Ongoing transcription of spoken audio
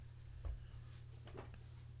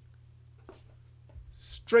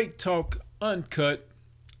Straight Talk Uncut.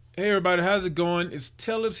 Hey everybody, how's it going? It's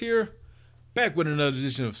Tellers here, back with another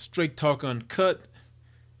edition of Straight Talk Uncut.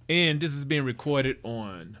 And this is being recorded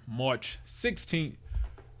on March 16th,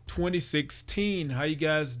 2016. How you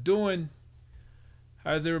guys doing?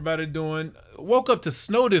 How's everybody doing? Woke up to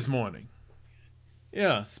snow this morning.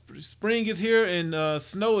 Yeah, spring is here and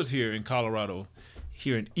snow is here in Colorado,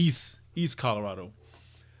 here in East Colorado.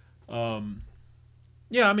 Um,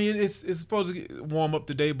 yeah, I mean it's supposed to get warm up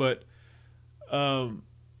today, but um,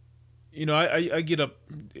 I get up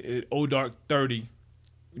at dark 30,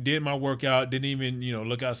 did my workout, didn't even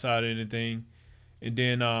look outside or anything, and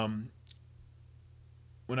then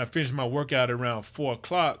when I finished my workout around 4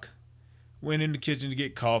 o'clock, went in the kitchen to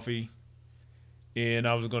get coffee, and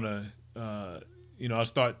I was gonna I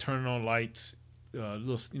start turning on lights,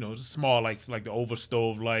 little just small lights like the over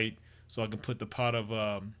stove light, so I can put the pot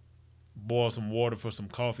of boil some water for some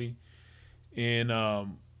coffee, and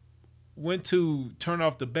went to turn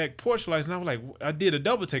off the back porch lights, and I was like, I did a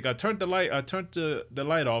double take. I turned the light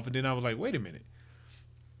off, and then I was like, wait a minute.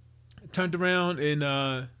 I turned around,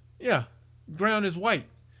 and yeah, ground is white.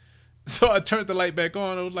 So I turned the light back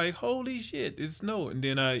on. I was like, holy shit, it's snow. And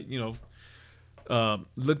then I,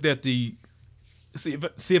 looked at the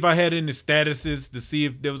see if I had any statuses to see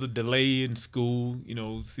if there was a delay in school.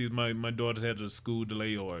 See if my daughters had a school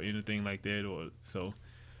delay or anything like that. Or so.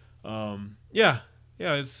 Yeah,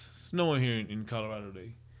 yeah, it's snowing here in Colorado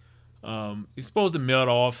today. It's supposed to melt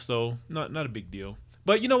off, so not a big deal.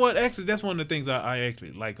 But you know what? Actually, that's one of the things I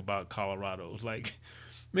actually like about Colorado. It's like,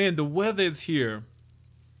 man, the weather is here.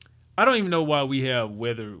 I don't even know why we have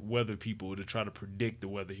weather people to try to predict the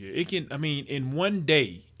weather here. It can, I mean, in one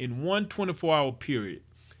day, in one 24-hour period,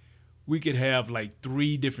 we could have like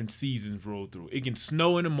three different seasons roll through. It can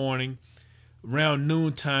snow in the morning. Around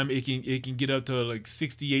noontime, it can get up to like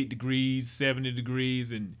 68 degrees, 70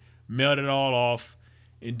 degrees, and melt it all off,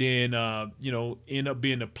 and then end up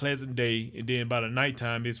being a pleasant day. And then by the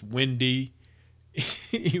nighttime, it's windy.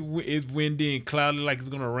 It's windy and cloudy, like it's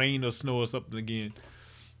gonna rain or snow or something again.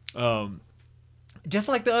 Um, just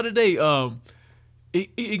like the other day,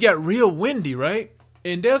 it got real windy, right?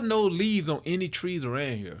 And there's no leaves on any trees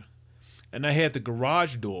around here. And I had the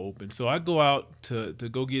garage door open, so I go out to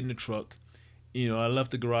go get in the truck. I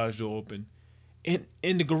left the garage door open, and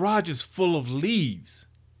the garage is full of leaves.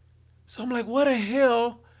 So I'm like, where the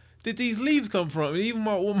hell did these leaves come from? And even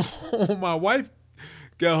when my wife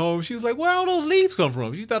got home, she was like, where all those leaves come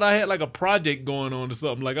from? She thought I had like a project going on or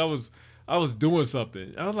something. Like I was doing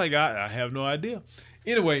something. I was like, I have no idea.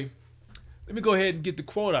 Anyway, let me go ahead and get the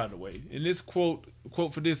quote out of the way. And this quote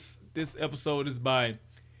for this episode is by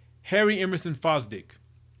Harry Emerson Fosdick.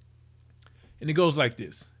 And it goes like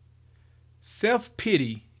this: self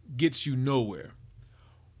pity gets you nowhere.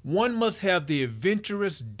 One must have the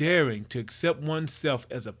adventurous daring to accept oneself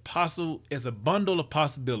as a bundle of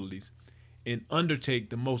possibilities and undertake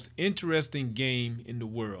the most interesting game in the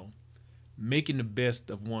world, making the best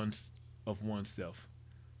of oneself.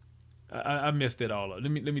 I messed that all up.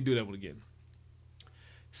 Let me do that one again.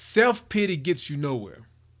 Self pity gets you nowhere.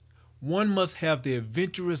 One must have the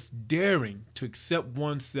adventurous daring to accept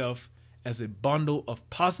oneself as a bundle of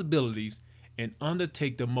possibilities and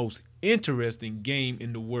undertake the most interesting game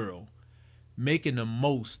in the world, making the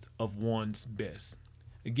most of one's best.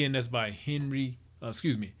 Again, that's by Harry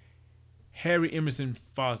Emerson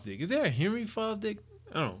Fosdick. Is there a Henry Fosdick?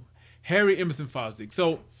 I don't know. Harry Emerson Fosdick.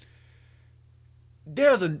 So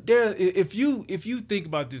if you think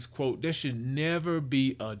about this quote, there should never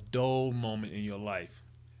be a dull moment in your life.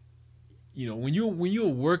 When you're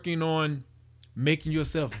working on making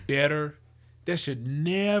yourself better, there should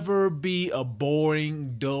never be a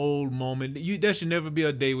boring, dull moment. There should never be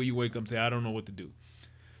a day where you wake up and say, I don't know what to do.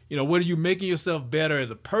 Whether you're making yourself better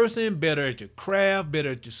as a person, better at your craft,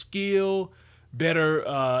 better at your skill, better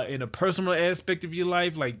in a personal aspect of your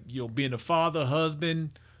life, like being a father,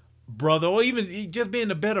 husband, brother, or even just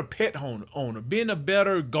being a better pet owner, being a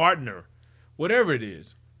better gardener, whatever it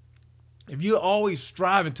is. If you're always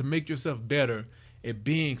striving to make yourself better at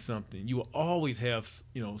being something, you will always have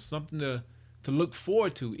something to look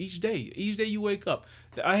forward to each day. Each day you wake up.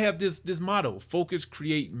 I have this motto: focus,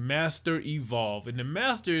 create, master, evolve. And the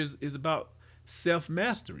master is about self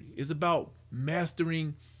mastery. It's about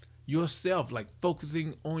mastering yourself, like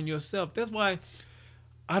focusing on yourself. That's why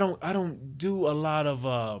I don't do a lot of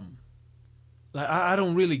like I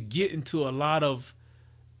don't really get into a lot of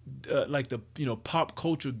like the pop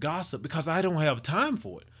culture gossip because I don't have time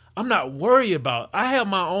for it. I'm not worried about. I have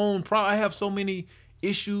my own I have so many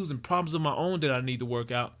issues and problems of my own that I need to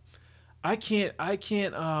work out. I can't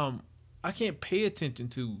pay attention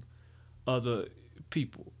to other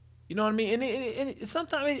people. You know what I mean? And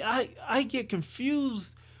sometimes I get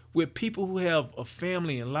confused with people who have a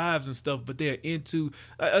family and lives and stuff, but they're into.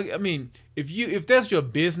 I mean, if that's your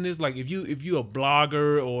business, like if you a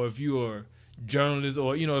blogger or if you're a journalist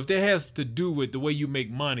or if that has to do with the way you make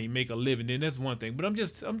money, make a living, then that's one thing. But I'm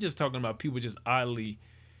just talking about people just idly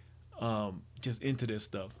just into this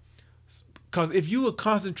stuff. Because if you would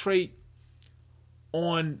concentrate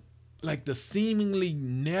on like the seemingly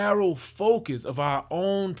narrow focus of our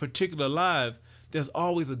own particular lives, there's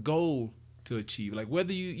always a goal to achieve. Like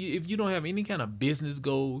whether if you don't have any kind of business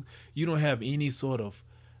goal, you don't have any sort of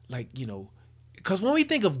like, because when we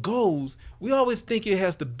think of goals, we always think it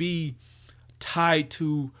has to be tied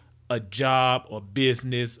to a job or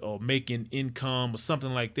business or making income or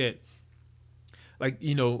something like that. Like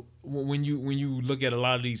when you look at a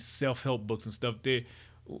lot of these self-help books and stuff, there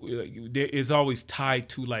is always tied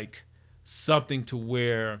to like something to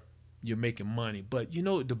where you're making money. But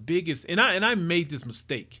the biggest, and I made this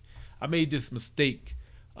mistake. I made this mistake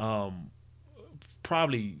um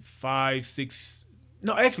probably 5 6,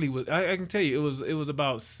 no, actually I can tell you it was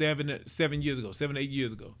about 7 years ago, 7 8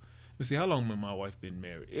 years ago. Let's see, how long has my wife been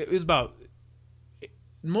married? It was about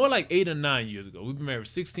more like 8 or 9 years ago. We've been married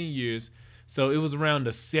 16 years, so it was around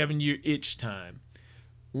the 7 year itch time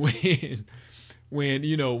when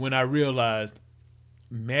when I realized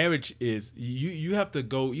marriage is you have to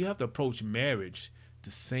approach marriage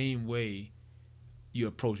the same way you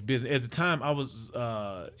approach business. At the time, I was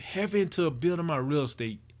heavy into building my real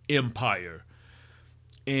estate empire,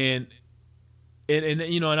 and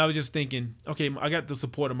and I was just thinking, okay, I got the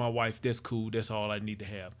support of my wife. That's cool. That's all I need to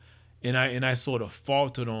have. And I sort of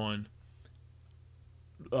faltered on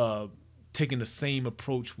uh, taking the same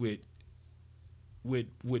approach with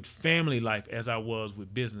family life as I was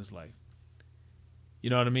with business life. You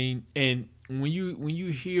know what I mean? And when you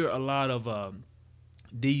hear a lot of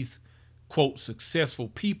these quote successful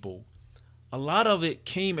people, a lot of it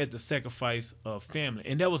came at the sacrifice of family,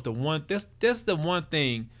 and that was the one. That's the one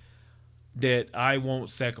thing that I won't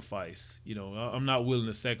sacrifice. I'm not willing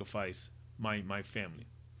to sacrifice my family.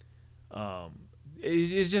 Um,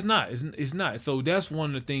 it's just not. It's not. So that's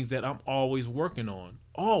one of the things that I'm always working on.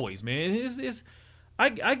 Always, man.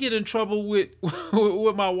 I get in trouble with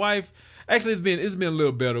with my wife. Actually, it's been a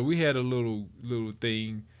little better. We had a little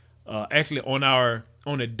thing. Actually,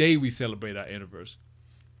 on the day we celebrate our anniversary,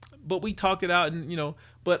 but we talked it out, and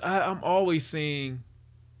But I'm always saying,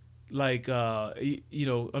 like, it's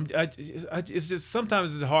just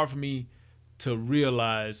sometimes it's hard for me to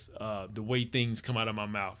realize the way things come out of my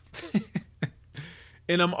mouth.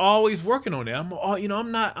 And I'm always working on that. I'm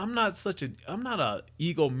not a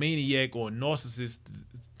egomaniac or a narcissist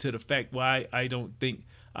to the fact why I don't think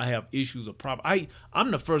I have issues or problems.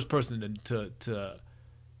 I'm the first person to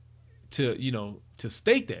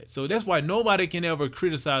state that. So that's why nobody can ever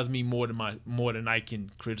criticize me more than I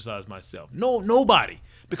can criticize myself. No, nobody,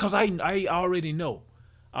 because I already know.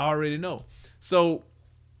 I already know. So,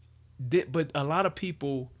 but a lot of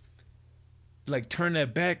people like turn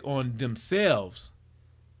that back on themselves,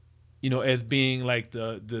 as being like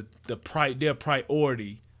their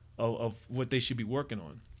priority of what they should be working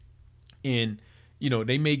on. And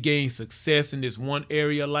they may gain success in this one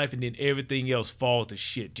area of life, and then everything else falls to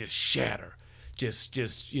shit, just shatter. Just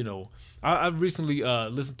I recently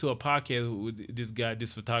listened to a podcast with this guy,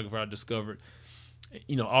 this photographer I discovered.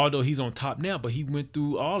 Although he's on top now, but he went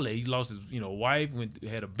through all that. He lost his wife,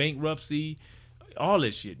 had a bankruptcy, all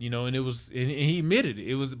that shit, and and he admitted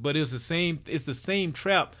it. But it was the same. It's the same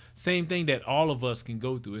trap, same thing that all of us can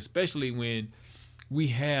go through, especially when we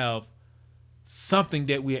have something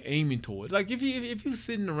that we're aiming towards. Like if you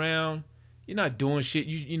sitting around, you're not doing shit.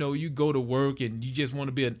 You go to work and you just want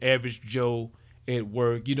to be an average Joe at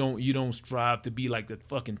work. You don't strive to be like the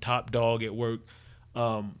fucking top dog at work.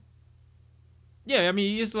 Um, yeah, I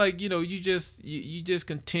mean it's like you just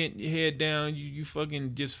content, your head down. You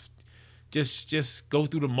fucking just go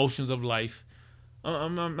through the motions of life.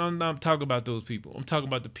 I'm not talking about those people. I'm talking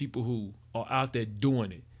about the people who are out there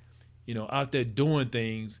doing it. Out there doing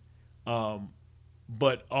things. Um,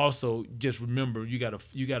 but also just remember you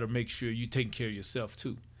gotta make sure you take care of yourself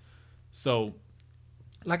too. So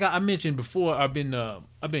like I mentioned before, I've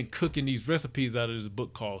been cooking these recipes out of this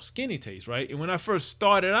book called Skinny Taste, right? And when I first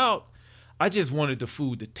started out, I just wanted the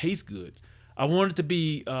food to taste good. I wanted to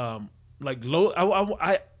be like low.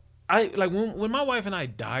 I like when my wife and I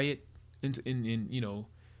diet and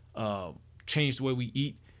change the way we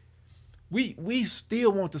eat. We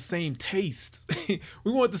still want the same taste.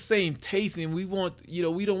 We want the same taste, and we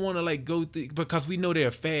don't want to like go through, because we know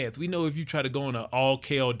they're fads. We know if you try to go on an all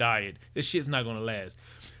kale diet, this shit's not gonna last.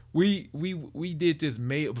 We did this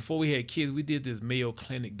Mayo before we had kids. We did this Mayo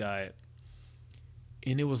Clinic diet,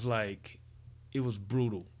 and it was like it was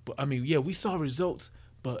brutal. But I mean, yeah, we saw results,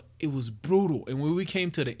 but it was brutal. And when we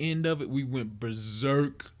came to the end of it, we went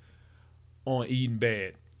berserk on eating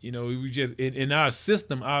bad. You know, we just in our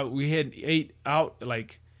system, we hadn't ate out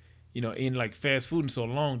like, in like fast food in so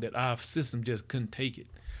long that our system just couldn't take it.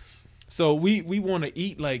 So we want to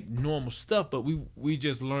eat like normal stuff, but we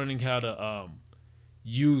just learning how to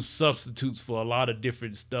use substitutes for a lot of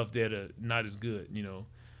different stuff that are not as good.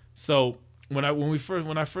 So when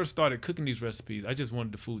I first started cooking these recipes, I just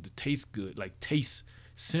wanted the food to taste good, like taste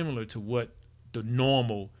similar to what the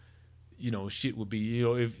normal shit would be.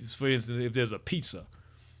 If for instance, if there's a pizza,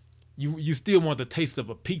 you still want the taste of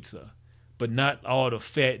a pizza, but not all the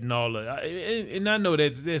fat and all the. And I know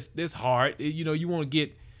that's hard. You want to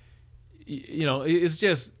get. It's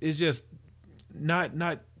just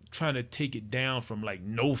not trying to take it down from like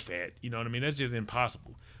no fat. You know what I mean? That's just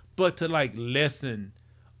impossible. But to like lessen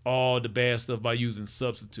all the bad stuff by using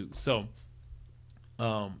substitutes. So,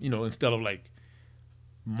 instead of like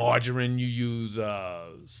margarine, you use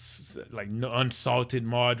like unsalted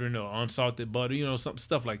margarine or unsalted butter, some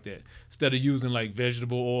stuff like that. Instead of using like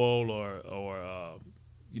vegetable oil or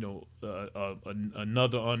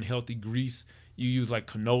another unhealthy grease, you use like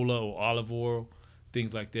canola or olive oil,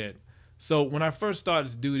 things like that. So when I first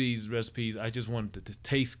started to do these recipes, I just wanted it to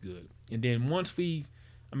taste good. And then once we're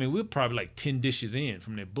probably like 10 dishes in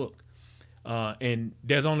from that book. And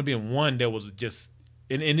there's only been one that was just,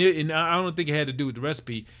 and I don't think it had to do with the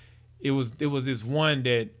recipe. It was this one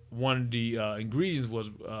that one of the ingredients was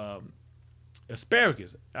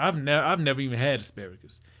asparagus. I've never even had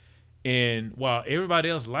asparagus, and while everybody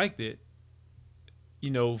else liked it,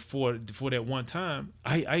 for that one time,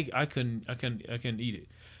 I couldn't eat it,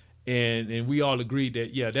 and we all agreed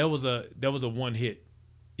that yeah, that was a one hit.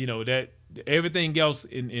 That everything else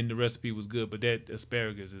in the recipe was good, but that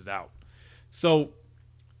asparagus is out. So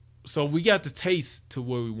we got the taste to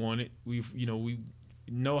where we want it. We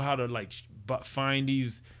know how to like find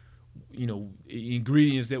these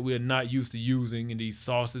ingredients that we're not used to using, and these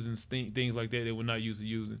sauces and things like that we're not used to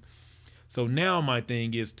using. So now my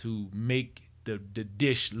thing is to make the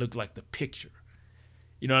dish look like the picture.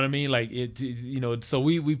 You know what I mean? Like so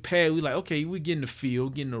we like, okay, we getting the feel,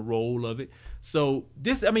 getting the roll of it. So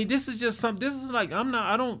this is just something. This is like,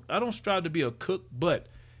 I don't strive to be a cook, but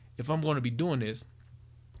if I'm going to be doing this,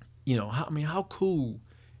 how cool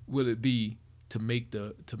will it be to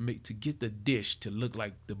get the dish to look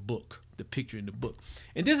like the book, the picture in the book.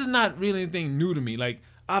 And this is not really anything new to me. Like,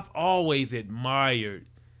 I've always admired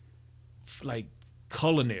like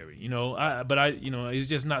culinary, but it's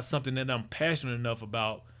just not something that I'm passionate enough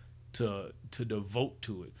about to devote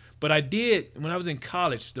to it. But I did when I was in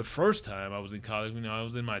college. The first time I was in college, I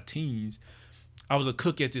was in my teens. I was a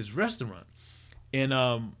cook at this restaurant,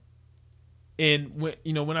 and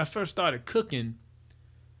when I first started cooking,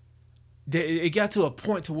 it got to a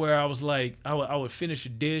point to where I was like, I would finish a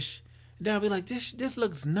dish, and then I'd be like, this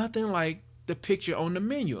looks nothing like the picture on the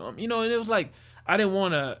menu. And it was like, I didn't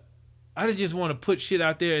want to, I didn't just want to put shit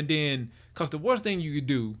out there, and then, cause the worst thing you could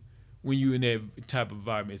do when you in that type of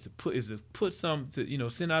environment is to put some to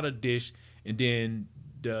send out a dish, and then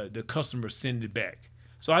the customer send it back.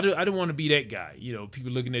 So I didn't want to be that guy.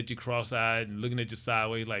 People looking at you cross-eyed and looking at you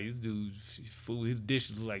sideways like, this dude, food, his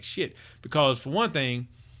dishes look like shit. Because for one thing,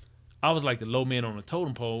 I was like the low man on the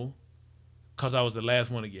totem pole because I was the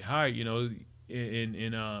last one to get hired,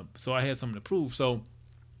 and so I had something to prove. So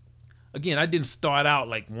again, I didn't start out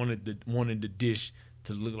like wanting the dish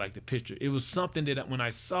to look like the picture. It was something that when I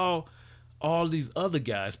saw all these other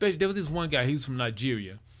guys, especially there was this one guy, he was from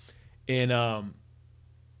Nigeria, and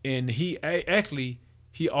actually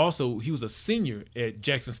he was a senior at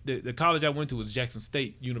Jackson. The college I went to was Jackson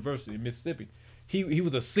State University in Mississippi. He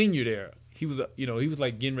was a senior there. He was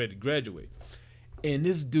like getting ready to graduate, and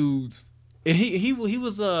this dude, and he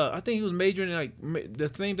was I think he was majoring in like the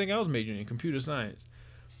same thing I was majoring in, computer science.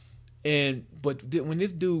 And but when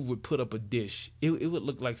this dude would put up a dish, it would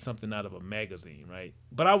look like something out of a magazine, right?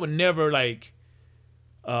 But I would never like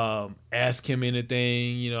ask him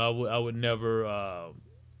anything. I would never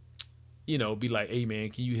be like, hey man,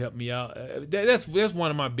 can you help me out? That's one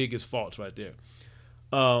of my biggest faults right there.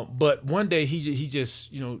 But one day he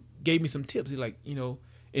just gave me some tips. He like in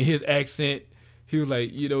his accent, he was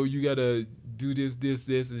like, you gotta do this,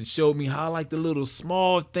 and showed me how like the little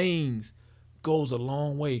small things goes a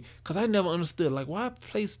long way. Cause I never understood like, why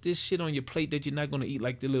place this shit on your plate that you're not gonna eat,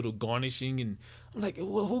 like the little garnishing. And I'm like,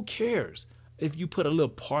 well, who cares if you put a little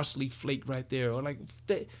parsley flake right there, or like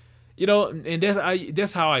that. And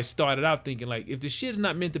that's how I started out thinking, like, if the shit is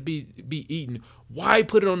not meant to be eaten, why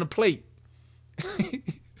put it on the plate?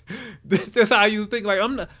 That's how I used to think. Like,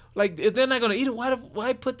 I'm not, like, if they're not gonna eat it,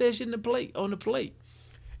 why put that shit in the plate on the plate?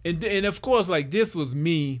 And of course, like, this was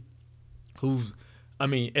me, who, I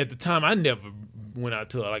mean, at the time I never went out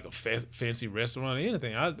to like a fancy restaurant or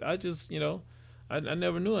anything. I just, I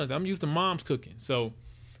never knew anything. I'm used to mom's cooking. So,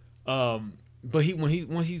 but when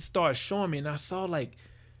he started showing me, and I saw like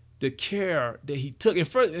the care that he took.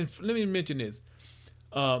 And let me mention this.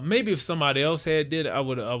 Maybe if somebody else had did it, I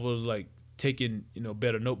would like taken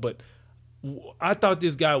better note. But I thought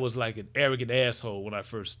this guy was like an arrogant asshole when I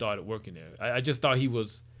first started working there. I just thought he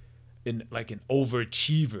was like an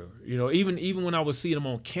overachiever. Even when I was seeing him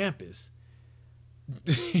on campus,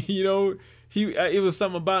 you know, he it was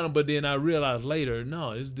something about him. But then I realized later,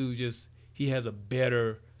 no, this dude just he has a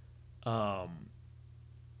better um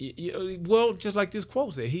well, just like this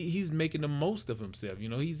quote said, he's making the most of himself.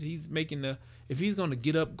 He's making the if he's gonna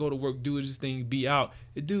get up, go to work, do his thing, be out.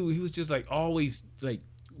 The dude, he was just like always like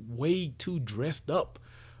way too dressed up.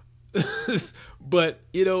 But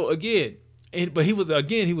again, but he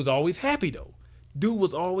was always happy though. Dude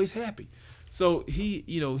was always happy. So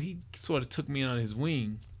he sort of took me on his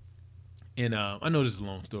wing, and I know this is a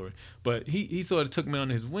long story, but he sort of took me on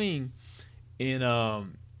his wing, and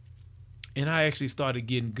I actually started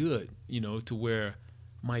getting good, to where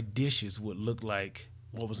my dishes would look like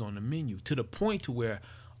what was on the menu, to the point to where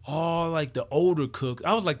all like the older cooks,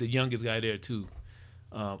 I was like the youngest guy there too.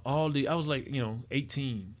 I was like,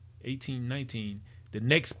 18, 18, 19. The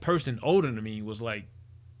next person older than me was like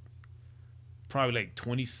probably like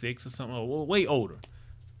 26 or something, or way older.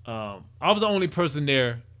 I was the only person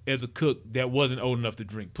there as a cook that wasn't old enough to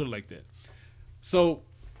drink, put it like that. So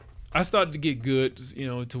I started to get good,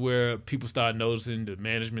 to where people started noticing, the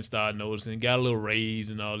management started noticing, got a little raise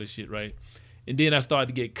and all this shit, right? And then I started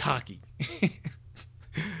to get cocky. I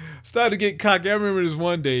remember this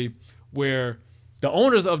one day where the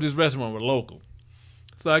owners of this restaurant were local.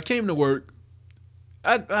 So I came to work.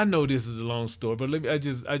 I know this is a long story, but I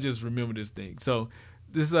just remember this thing. So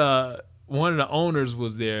this one of the owners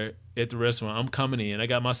was there at the restaurant. I'm coming in. I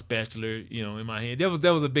got my spatula, in my hand.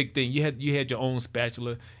 That was a big thing. You had your own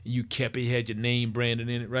spatula, and you kept it. You had your name branded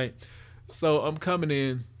in it, right? So I'm coming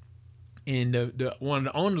in, and the one of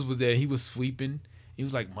the owners was there. He was sweeping. He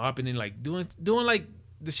was like mopping and like doing like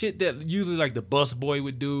the shit that usually like the bus boy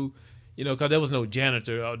would do. Because there was no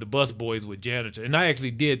janitor. The bus boys were janitor, and I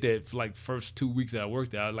actually did that for like first 2 weeks that I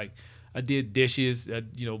worked there. I did dishes,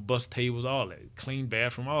 bus tables, all that, clean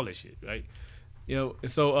bathroom, all that shit, right?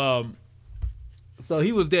 So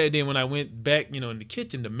he was there. Then when I went back, in the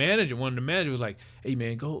kitchen, one of the manager was like, "Hey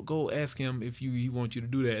man, go ask him if he wants you to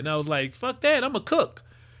do that." And I was like, "Fuck that, I'm a cook."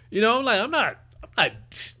 I'm like, I'm not.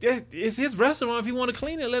 It's his restaurant. If he want to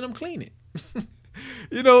clean it, let him clean it.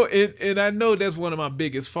 And I know that's one of my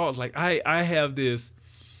biggest faults. Like I have this,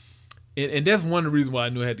 and that's one of the reasons why I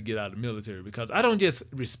knew I had to get out of the military, because I don't just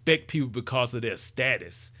respect people because of their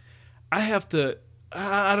status. I have to.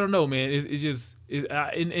 I don't know, man. It's just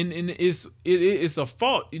and it's a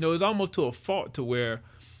fault. It's almost to a fault to where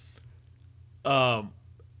um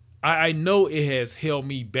I know it has held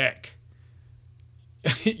me back.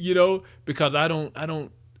 Because I don't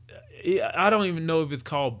even know if it's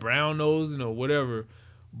called brown nosing or whatever,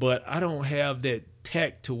 but I don't have that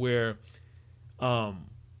tact to where um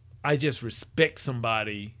I just respect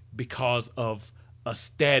somebody because of a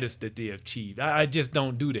status that they achieved. I just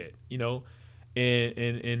don't do that.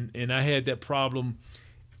 And I had that problem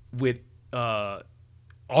with uh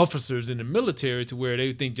officers in the military, to where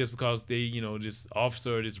they think just because they this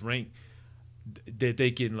officer or this rank, that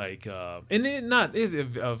they can like and it not is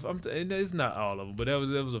it's not all of them, but there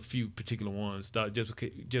was a few particular ones that just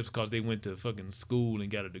because they went to fucking school and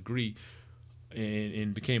got a degree,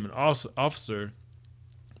 and became an officer,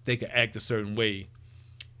 they could act a certain way,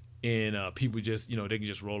 and people just they can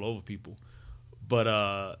just roll over people.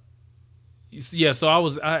 But yeah, so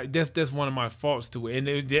that's one of my faults to it.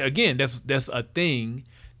 And again, that's a thing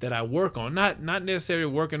that I work on. Not necessarily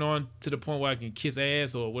working on to the point where I can kiss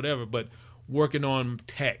ass or whatever, but working on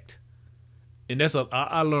tact. And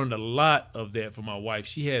I learned a lot of that from my wife.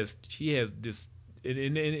 She has this,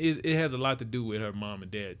 and it has a lot to do with her mom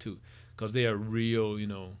and dad too, because they are real.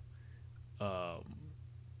 Um,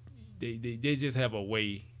 they just have a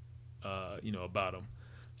way, about them.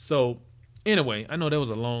 So anyway, I know that was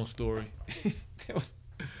a long story. That was,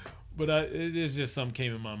 but it's just something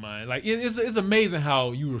came in my mind. Like it's amazing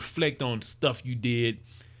how you reflect on stuff you did.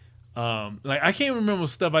 Like I can't remember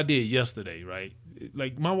stuff I did yesterday, right?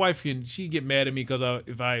 Like my wife she get mad at me because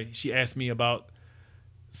if she asked me about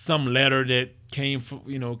some letter that came from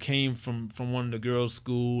one of the girls'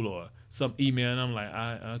 school or some email, and I'm like,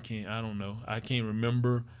 I can't, I don't know, I can't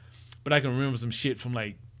remember, but I can remember some shit from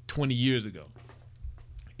like 20 years ago.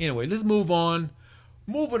 Anyway, let's move on.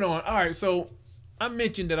 Moving on. All right, so I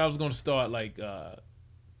mentioned that I was going to start like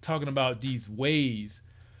talking about these ways,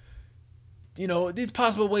 these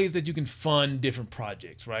possible ways that you can fund different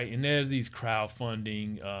projects, right? And there's these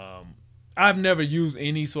crowdfunding. I've never used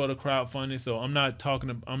any sort of crowdfunding, so I'm not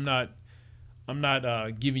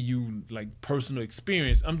giving you like personal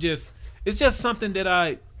experience. It's just something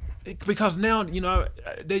that because now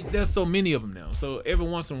there's so many of them now. So every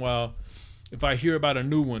once in a while, if I hear about a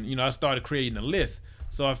new one, I started creating a list.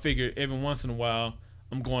 So I figured every once in a while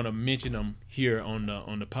I'm going to mention them here on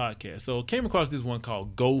the podcast. So I came across this one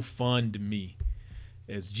called GoFundMe.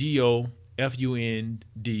 It's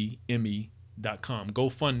GoFundMe.com.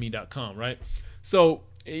 GoFundMe.com, right? So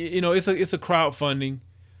it's a crowdfunding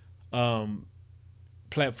um,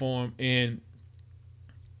 platform, and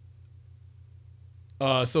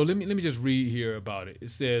so let me just read here about it. It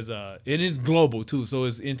says it is global too, so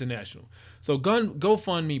it's international. So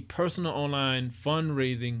GoFundMe personal online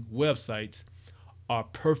fundraising websites are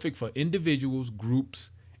perfect for individuals, groups,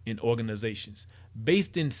 and organizations.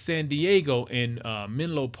 Based in San Diego and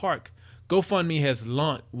Menlo Park, GoFundMe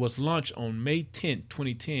was launched on May 10th,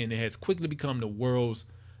 2010, and has quickly become the world's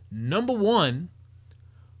number one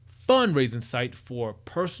fundraising site for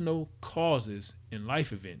personal causes and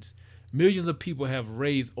life events. Millions of people have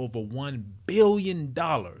raised over $1 billion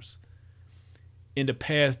in the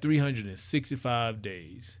past 365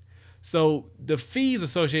 days. So the fees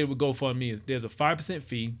associated with GoFundMe is there's a 5%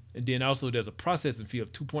 fee, and then also there's a processing fee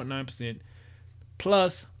of 2.9%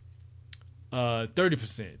 plus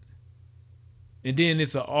 30%. And then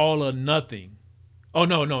it's an all or nothing. Oh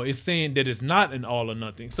no, it's saying that it's not an all or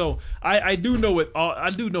nothing. So I do know what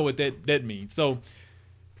that means. So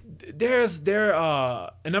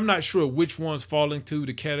and I'm not sure which ones fall into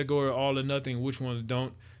the category all or nothing, which ones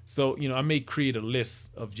don't. So I may create a list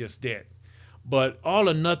of just that. But all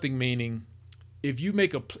or nothing meaning if you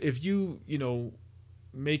make a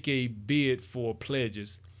bid for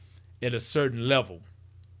pledges at a certain level,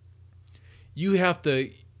 you have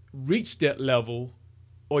to reach that level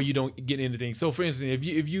or you don't get anything. So for instance, if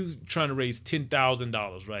you trying to raise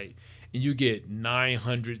 $10,000, right, and you get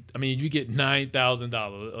 900, I mean you get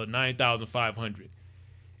 $9,000 or 9,500.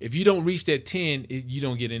 If you don't reach that 10, you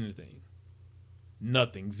don't get anything.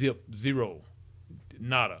 Nothing. Zip. Zero.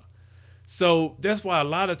 Nada. So that's why a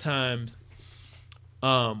lot of times,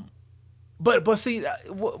 um, but see,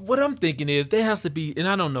 what I'm thinking is there has to be, and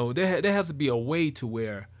I don't know, there has to be a way to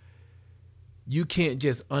where you can't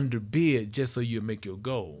just underbid just so you make your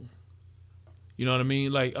goal. You know what I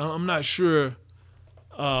mean? Like I'm not sure,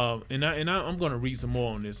 I'm gonna read some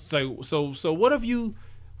more on this. So what if you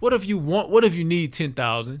need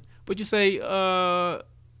 10,000, but you say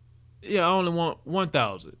yeah, I only want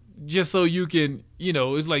 1,000, just so you can,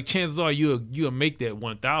 it's like chances are you'll make that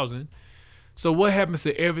 1,000. So what happens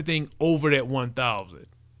to everything over that 1,000?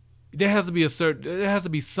 There has to be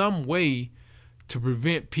some way to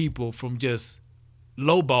prevent people from just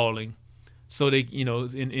lowballing, so they,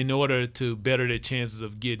 in order to better their chances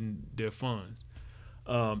of getting their funds.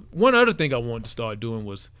 One other thing I wanted to start doing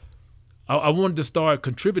was I wanted to start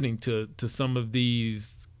contributing to some of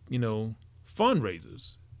these,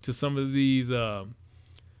 fundraisers, to some of these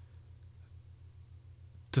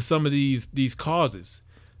causes.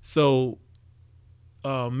 So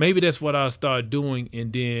maybe that's what I'll start doing,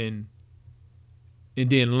 and then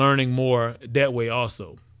learning more that way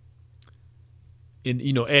also. And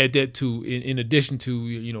add that to, in addition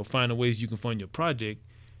to finding ways you can fund your project,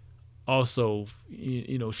 also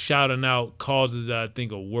shouting out causes that I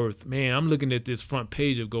think are worth. Man, I'm looking at this front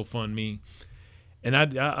page of GoFundMe, and I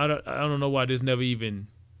don't know why this never even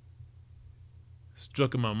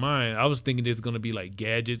struck in my mind. I was thinking there's gonna be like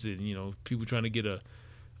gadgets and people trying to get a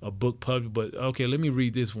book published, but okay, let me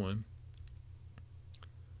read this one.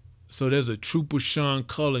 So there's a Trooper Sean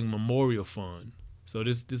Culling Memorial Fund. So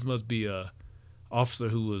this must be a officer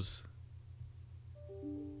who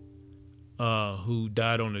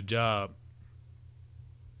died on the job.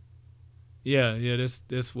 Yeah,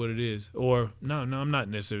 that's what it is. Or no, I'm not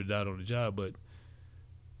necessarily died on the job, but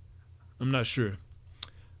I'm not sure.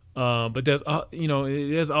 But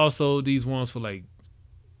there's also these ones for like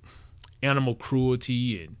animal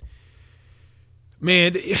cruelty and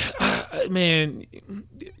man, man,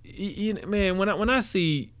 man. When I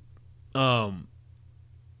see um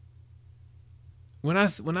when I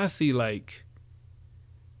see like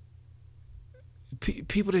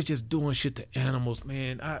people that just doing shit to animals,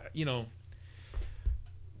 man.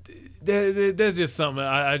 there's just something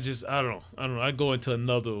I don't know. I go into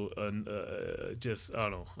another just I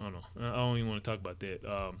don't know. I don't even want to talk about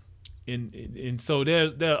that. And so there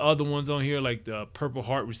are other ones on here like the Purple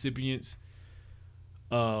Heart recipients.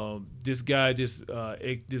 This guy, this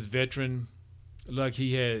veteran, like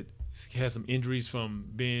he had some injuries from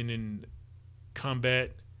being in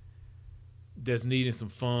combat that's needing some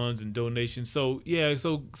funds and donations. So yeah,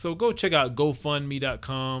 so go check out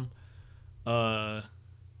GoFundMe.com. Uh,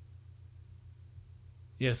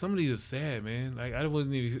 yeah, some of these are sad, man. Like I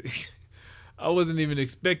wasn't even I wasn't even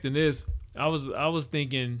expecting this. I was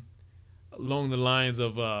thinking along the lines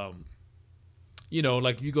of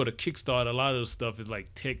like you go to Kickstarter, a lot of the stuff is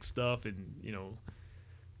like tech stuff and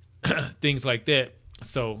things like that.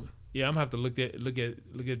 So yeah, I'm gonna have to look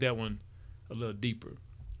at that one a little deeper.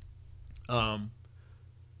 Um,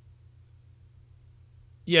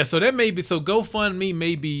 yeah, so that may be so GoFundMe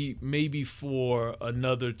maybe for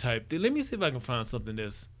another type thing. Let me see if I can find something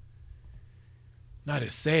that's not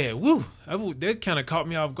as sad. Woo, that kind of caught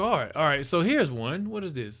me off guard. All right, so here's one. What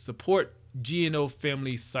is this? Support GNO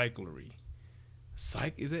Family Cyclery.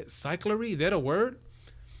 Is that cyclery? Is that a word?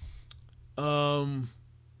 Um,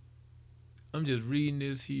 I'm just reading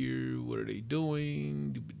this here. What are they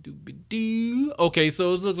doing? Okay,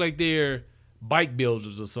 so it looks like they're bike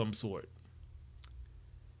builders of some sort.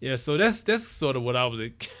 Yeah, so that's sort of what I was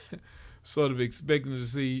sort of expecting to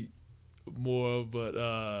see more of,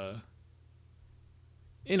 but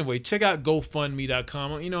anyway, check out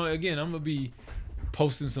GoFundMe.com. Again, I'm gonna be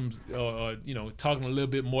posting some, talking a little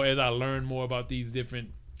bit more as I learn more about these different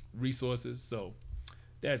resources. So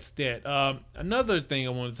that's that. Another thing I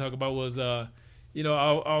wanted to talk about was, I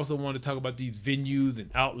also want to talk about these venues and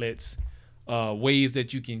outlets, ways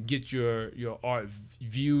that you can get your art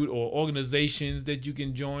viewed, or organizations that you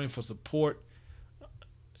can join for support.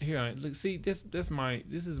 Here, look, see this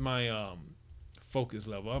is my focus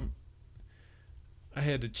level. I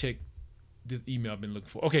had to check this email I've been looking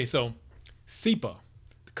for. Okay, so SEPA,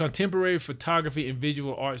 the Contemporary Photography and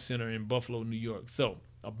Visual Arts Center in Buffalo, New York. So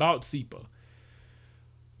about SEPA.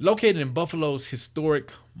 Located in Buffalo's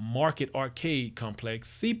historic Market Arcade complex,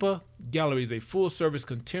 SEPA Gallery is a full-service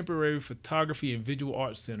contemporary photography and visual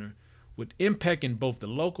arts center with impact in both the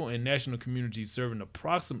local and national communities, serving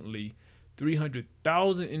approximately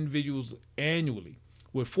 300,000 individuals annually.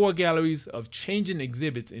 With four galleries of changing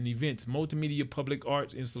exhibits and events, multimedia public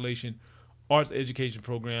arts installation, arts education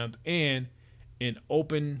programs, and an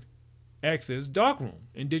open access darkroom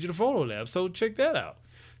and digital photo lab. So check that out.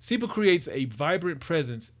 SEPA creates a vibrant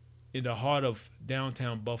presence in the heart of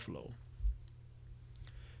downtown Buffalo.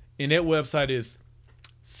 And that website is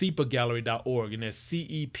sepagallery.org, and that's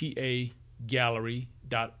CEPA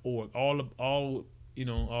gallery.org. All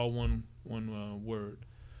one word.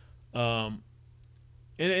 Um,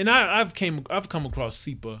 and I've come across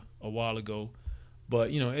SEPA a while ago,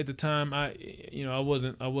 but at the time I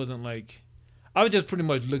wasn't like, I was just pretty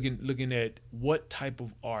much looking at what type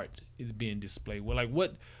of art is being displayed. Well, like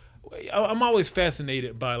what I'm always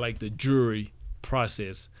fascinated by, like the jury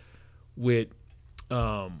process with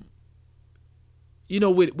um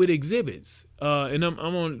with exhibits. And I'm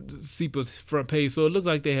on SEPA's front page, so it looks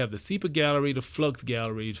like they have the SEPA Gallery, the Flux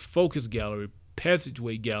Gallery, Focus Gallery,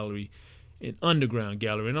 Passageway Gallery, and Underground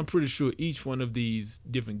Gallery. And I'm pretty sure each one of these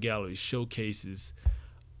different galleries showcases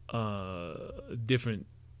uh different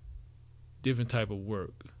different type of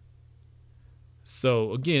work.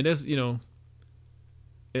 So again, that's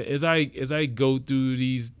as I go through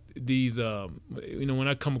these when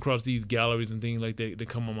I come across these galleries and things like that that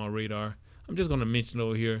come on my radar, I'm just gonna mention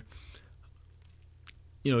over here,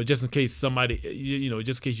 just in case somebody,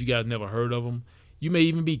 just in case you guys never heard of them. You may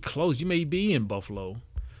even be close. You may be in Buffalo,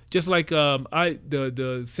 just like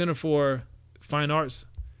the Center for Fine Arts.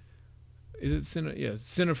 Is it Center? Yeah,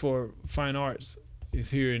 Center for Fine Arts is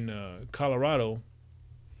here in Colorado.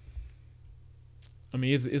 I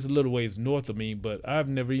mean, it's a little ways north of me, but I've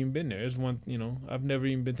never even been there. It's one, I've never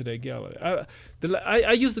even been to that gallery.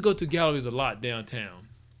 I used to go to galleries a lot downtown.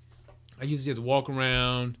 I used to just walk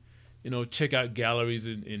around, check out galleries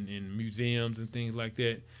and museums and things like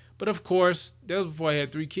that. But of course, that was before I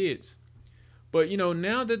had three kids. But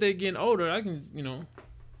now that they're getting older, I can,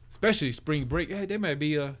 especially spring break. Hey, there may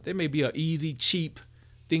be a easy, cheap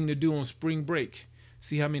thing to do on spring break.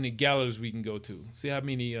 See how many galleries we can go to. See how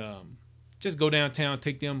many. Just go downtown,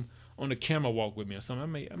 take them on a camera walk with me or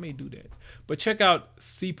something. I may do that. But check out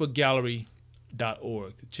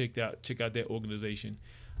sepagallery.org to check out that organization.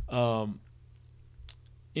 Um,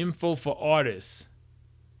 Info for artists.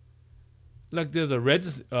 Like there's a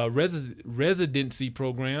residency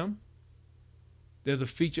program. There's a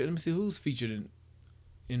feature. Let me see who's featured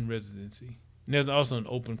in residency. And there's also an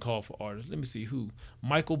open call for artists. Let me see who.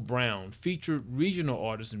 Michael Brown, featured regional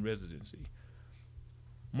artist in residency.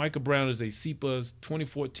 Michael Brown is a CEPA's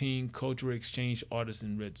 2014 Cultural Exchange Artist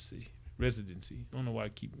in Residency. I don't know why I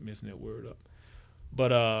keep messing that word up.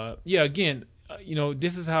 But yeah, again,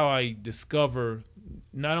 this is how I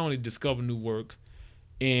not only discover new work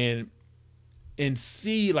and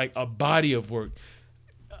see like a body of work.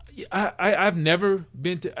 I've never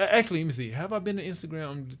been to, actually, let me see. Have I been to Instagram?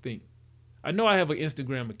 I'm to think. I know I have an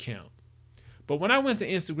Instagram account. But when I went to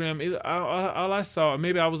Instagram, all I saw,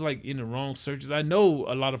 maybe I was like in the wrong searches. I know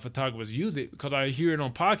a lot of photographers use it because I hear it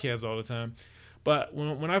on podcasts all the time. But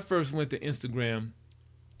when I first went to Instagram,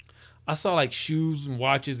 I saw like shoes and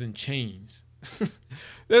watches and chains.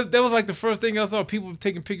 That was like the first thing I saw. People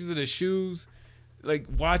taking pictures of their shoes, like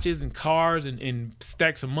watches and cars and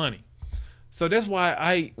stacks of money. So that's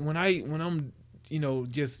why when I'm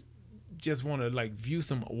just want to like view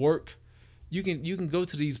some work, you can go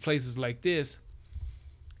to these places like these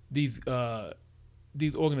uh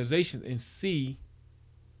these organizations and see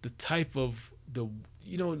the type of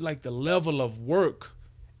like the level of work,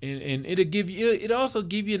 and it also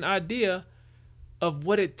give you an idea of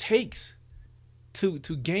what it takes to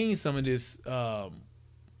gain some of this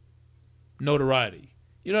notoriety.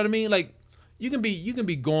 You know what I mean? Like you can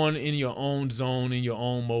be going in your own zone, in your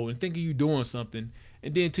own mode, and thinking you doing something,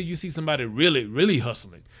 and then until you see somebody really really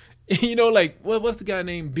hustling. Like what's the guy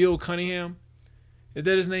named Bill Cunningham? Is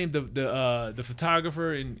that his name? The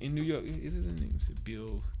photographer in New York. Is his name? Is it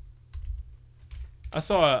Bill? I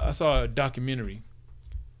saw a documentary.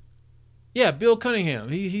 Yeah, Bill Cunningham.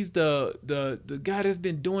 He's the guy that's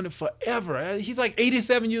been doing it forever. He's like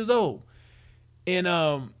 87 years old, and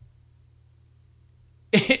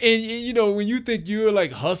and when you think you're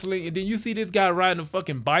like hustling, and then you see this guy riding a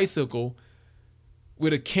fucking bicycle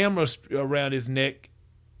with a camera around his neck,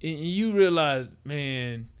 and you realize,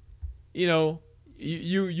 man, you know,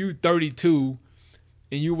 you 32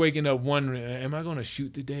 and you waking up wondering, am I gonna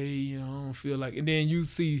shoot today? I don't feel like. And then you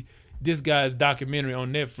see this guy's documentary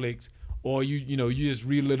on Netflix, or you just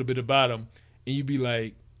read a little bit about him, and you be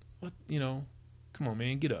like, what? Come on,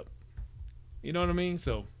 man, get up. You know what I mean?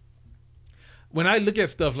 So when I look at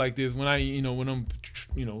stuff like this, when I'm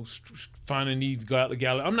finding these galleries,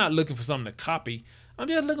 I'm not looking for something to copy. I'm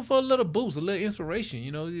just looking for a little boost, a little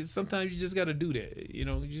inspiration. Sometimes you just got to do that. You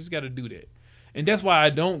just got to do that, and that's why I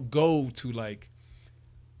don't go to like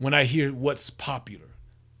when I hear what's popular.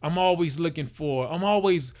 I'm always like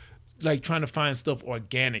trying to find stuff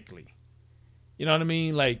organically. You know what I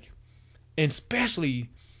mean? Like, and especially,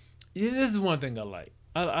 this is one thing I like.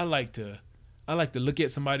 I like to look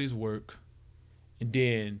at somebody's work and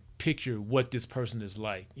then picture what this person is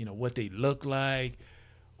like. What they look like,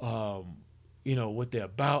 um, what they're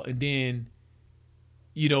about, and then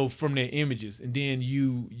from their images, and then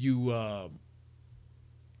you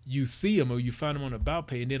see them or you find them on the about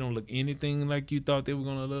page and they don't look anything like you thought they were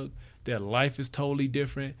gonna look. Their life is totally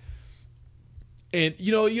different, and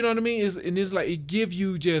you know what I mean. It's like it give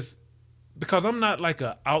you just because I'm not like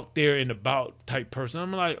a out there and about type person.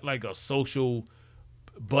 I'm like a social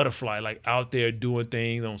butterfly, like out there doing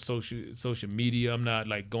things on social media. I'm not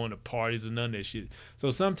like going to parties and none of that shit.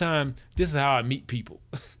 So sometimes this is how I meet people.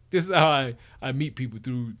 This is how I meet people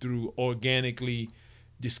through organically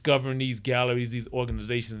discovering these galleries, these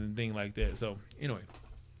organizations, and things like that. So anyway,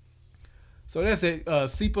 so that's it.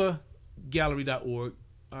 SEPAgallery.org.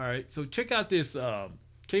 All right. So check out this.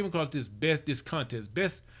 Came across this contest.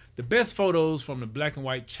 The best photos from the black and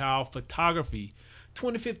white child photography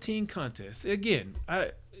 2015 contest. Again,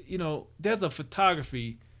 there's a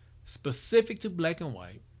photography specific to black and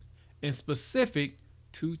white and specific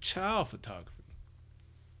to child photography.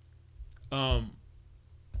 Um,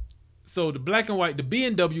 so the black and white, the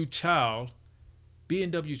B&W Child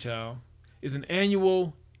is an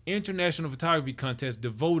annual international photography contest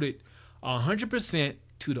devoted 100%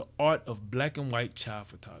 to the art of black and white child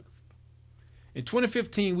photography. In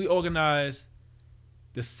 2015, we organized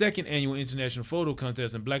the second annual international photo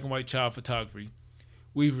contest in black and white child photography.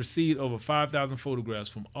 We've received over 5,000 photographs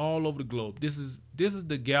from all over the globe. This is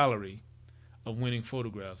the gallery of winning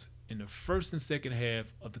photographs in the first and second half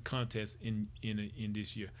of the contest in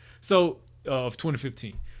this year. So of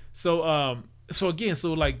 2015. So again,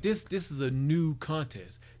 so like this is a new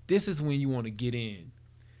contest. This is when you want to get in.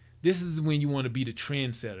 This is when you want to be the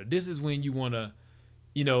trendsetter. This is when you want to,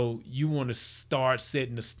 start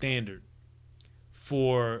setting the standard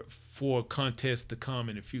for contests to come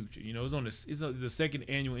in the future. It's the second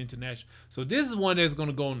annual international. So this is one that's going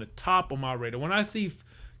to go on the top of my radar. When I see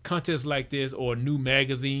contests like this or new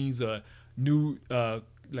magazines or new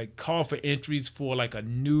like call for entries for like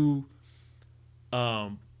um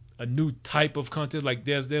a new type of content. Like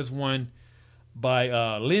there's one by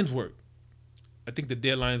Lenswork. I think the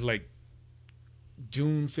deadline is like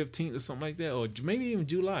June 15th or something like that, or maybe even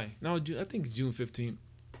July. No, I think it's June 15th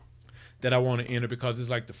that I want to enter because it's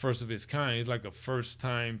like the first of its kind. It's like a first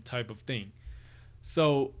time type of thing.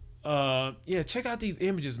 So yeah, check out these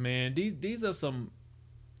images, man. These are some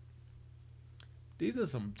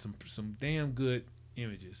damn good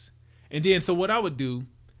images. And then so what I would do,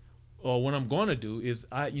 or what I'm going to do, is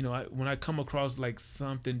when I come across like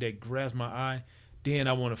something that grabs my eye, then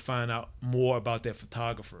I want to find out more about that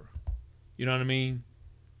photographer. You know what I mean?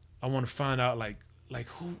 I want to find out like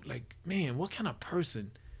who, like, man, what kind of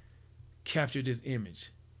person captured this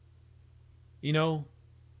image? You know,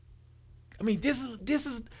 I mean, this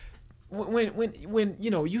is when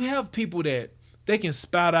you have people that they can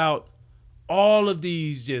spout out all of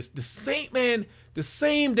these, just the same, man, the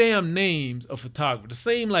same damn names of photographers, the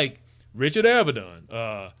same, like Richard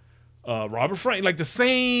Avedon, Robert Frank, like the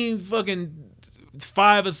same fucking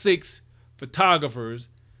 5 or 6 photographers.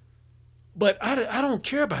 But I don't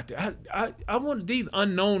care about that. I want these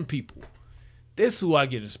unknown people. That's who I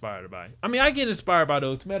get inspired by. I mean, I get inspired by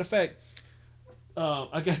those. As a matter of fact,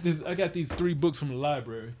 I got these 3 books from the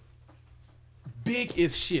library. Big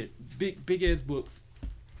as shit. Big ass books.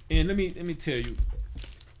 And let me tell you.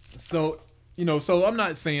 So, so I'm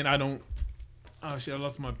not saying I don't. Oh shit, I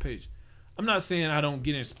lost my page. I'm not saying I don't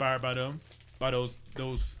get inspired by them, by those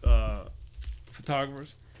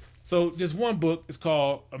photographers. So just one book is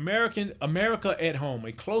called America at Home,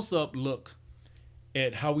 a close up look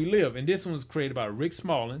at how we live. And this one was created by Rick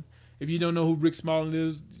Smalling. If you don't know who Rick Smalling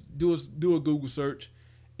is, do a Google search,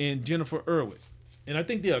 and Jennifer Irwin. And I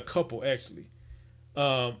think they're a couple actually.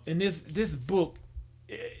 And this book,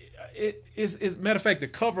 it is matter of fact, the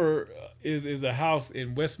cover is a house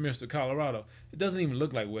in Westminster, Colorado. It doesn't even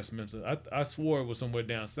look like Westminster. I swore it was somewhere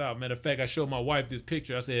down south. Matter of fact, I showed my wife this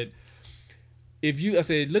picture. I said,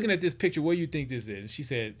 looking at this picture, where do you think this is? She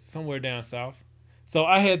said somewhere down south. So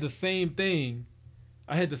I had the same thing.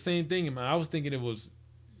 I had the same thing in mind. I was thinking it was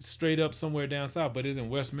straight up somewhere down south, but it's in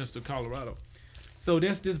Westminster, Colorado. So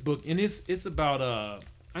that's this book, and it's about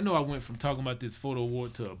I know I went from talking about this photo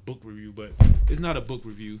award to a book review, but it's not a book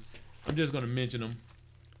review. I'm just gonna mention them.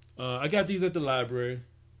 I got these at the library,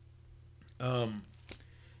 um,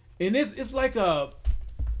 and it's like a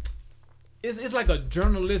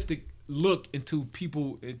journalistic look into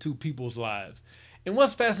people's lives. And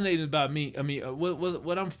what's fascinating about me, I mean,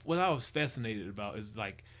 what I was fascinated about is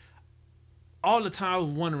like all the time I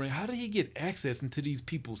was wondering, how did he get access into these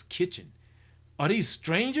people's kitchen? Are these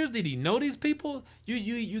strangers? Did he know these people?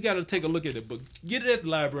 You got to take a look at the book. Get it at the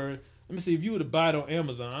library. Let me see, if you were to buy it on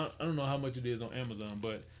Amazon. I don't know how much it is on Amazon,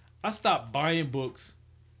 but I stopped buying books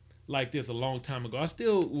like this a long time ago. I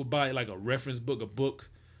still would buy like a reference book, a book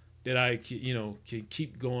that I can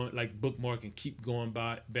keep going, like bookmark and keep going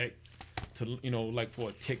by back to, like for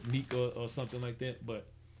a technique or something like that. But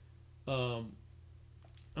um,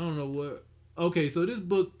 I don't know what. Okay, so this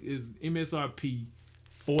book is MSRP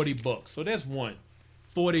 $40. So that's one.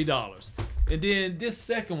 $40. And then this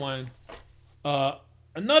second one, uh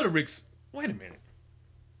another Rick's wait a minute.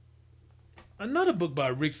 Another book by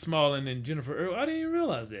Rick Smalling and Jennifer Earl. I didn't even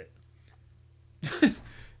realize that. It's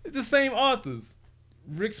the same authors.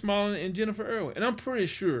 Rick Smalling and Jennifer Irwin. And I'm pretty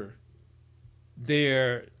sure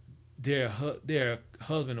they're they're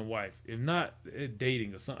husband and wife. If not, they're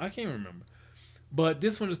dating or something. I can't remember. But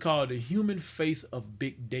this one is called The Human Face of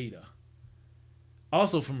Big Data.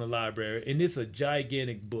 Also from the library, and it's a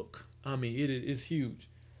gigantic book. I mean, it's huge.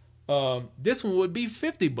 This one would be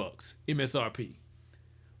 $50 MSRP,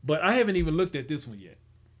 but I haven't even looked at this one yet.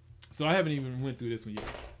 So I haven't even went through this one yet.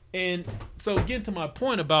 And so getting to my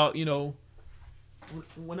point about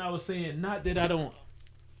when I was saying, not that I don't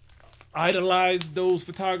idolize those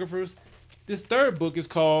photographers. This third book is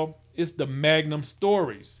called it's the Magnum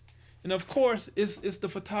Stories, and of course it's the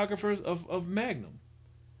photographers of Magnum.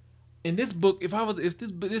 In this book, if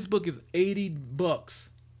this book is $80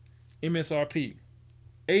 MSRP,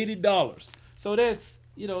 $80. So that's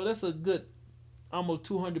a good almost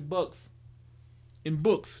 $200 in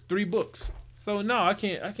books, 3 books. So no, I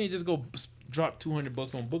can't just go drop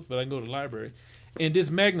 $200 on books, but I can go to the library. And this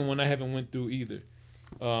Magnum one I haven't went through either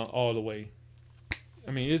all the way.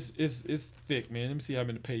 I mean, it's thick, man. Let me see how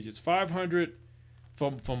many pages. 500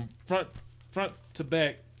 from front to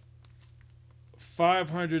back.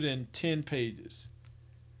 510 pages.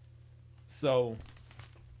 So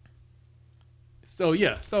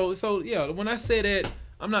yeah. When I say that,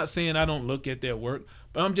 I'm not saying I don't look at their work,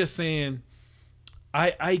 but I'm just saying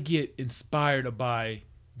I get inspired by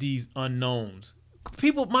these unknowns.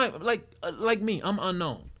 People might like me. I'm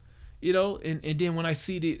unknown, and then when I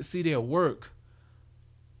see their work,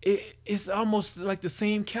 it's almost like the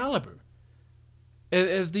same caliber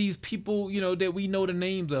as these people, that we know the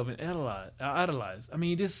names of and idolize. I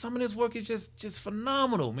mean, this some of this work is just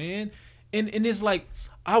phenomenal, man. And it's like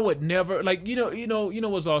I would never like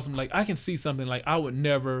what's awesome. Like I can see something like I would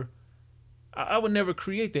never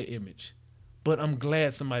create that image, but I'm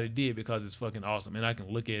glad somebody did because it's fucking awesome, and I can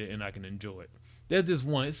look at it and I can enjoy it. There's this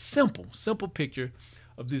one. It's simple picture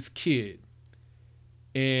of this kid,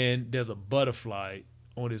 and there's a butterfly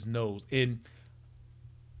on his nose, and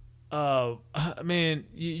man,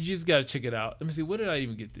 you just gotta check it out. Let me see. Where did I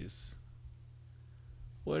even get this?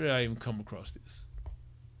 Where did I even come across this?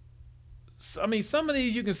 So, I mean, some of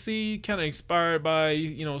these you can see kind of inspired by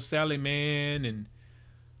Sally Mann and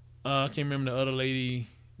I can't remember the other lady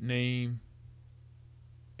name.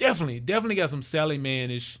 Definitely got some Sally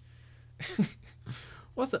Mannish.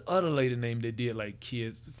 What's the other lady name that did like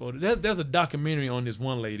kids photos? There's a documentary on this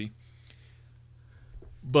one lady,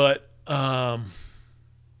 but I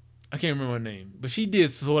can't remember her name. But she did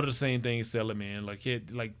sort of the same thing as Sally Mann. Like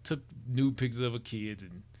took new pictures of her kids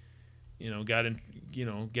and got in,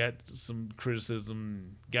 got some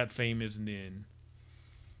criticism, got famous, and then,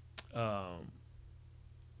 um,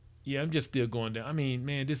 yeah, I'm just still going down. I mean,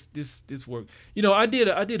 man, this work. I did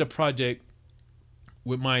a project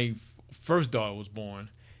with my first daughter was born,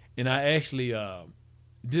 and I actually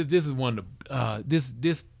this is one of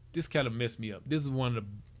the this kind of messed me up. This is one of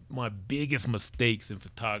my biggest mistakes in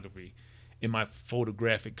photography, in my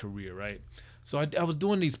photographic career. Right, so I was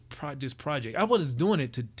doing this project. I was doing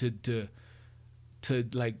it to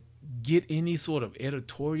like get any sort of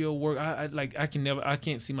editorial work. I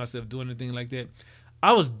can't see myself doing anything like that.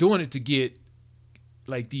 I was doing it to get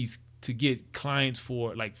to get clients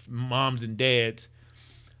for like moms and dads,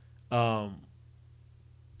 um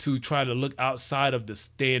to try to look outside of the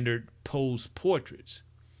standard pose portraits.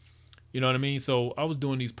 You know what I mean? So I was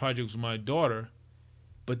doing these projects with my daughter,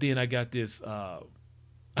 but then I got this I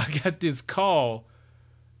got this call,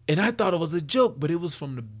 and I thought it was a joke, but it was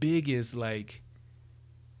from the biggest like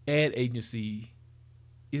ad agency.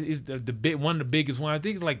 It's the big one of the biggest one. I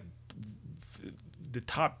think it's like the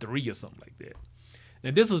top three or something like that.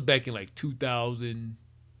 Now this was back in like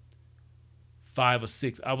 2005 or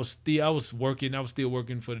six. I was still working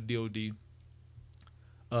for the DoD.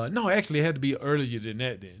 No, actually, it had to be earlier than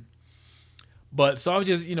that then. But so I was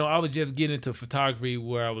just getting into photography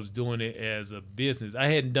where I was doing it as a business. I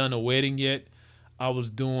hadn't done a wedding yet. I was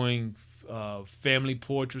doing family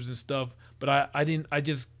portraits and stuff, but I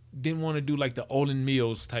just didn't want to do like the Olin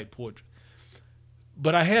Mills type portrait.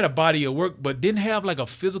 But I had a body of work, but didn't have like a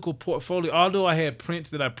physical portfolio. Although I had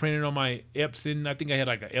prints that I printed on my Epson, I think I had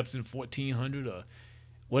like an Epson 1400 or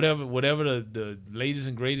whatever the latest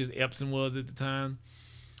and greatest Epson was at the time.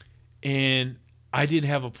 And I didn't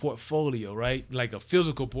have a portfolio, right? Like a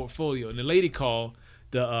physical portfolio. And the lady called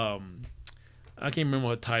the I can't remember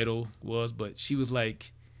what her title was, but she was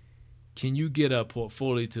like, "Can you get a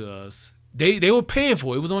portfolio to us?" They were paying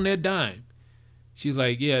for it. It was on their dime. She was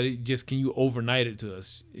like, "Yeah, just can you overnight it to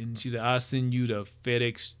us?" And she said, "I'll send you the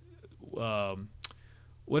FedEx, um,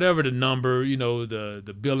 whatever the number,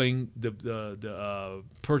 the billing, the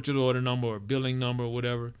purchase order number or billing number or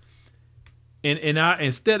whatever." And I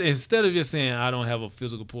instead of just saying I don't have a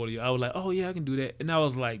physical portfolio, I was like, "Oh yeah, I can do that." And I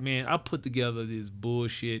was like, "Man, I put together this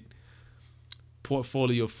bullshit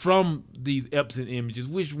portfolio from these Epson images,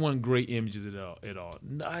 which one great images at all.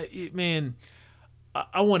 Man,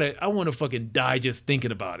 I want to fucking die just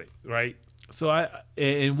thinking about it, right? So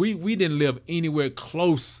we didn't live anywhere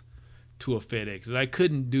close to a FedEx, and I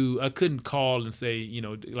couldn't call and say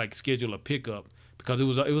like schedule a pickup because it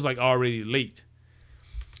was like already late,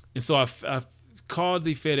 and so I called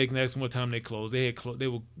the FedEx and asked them what time they closed. They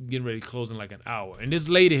were getting ready to close in like an hour, and this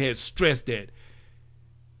lady had stressed that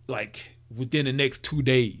like within the next 2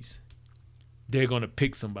 days they're gonna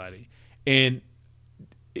pick somebody, and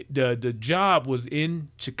the job was in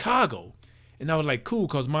Chicago, and I was like, cool,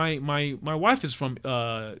 cause my wife is from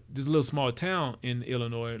this little small town in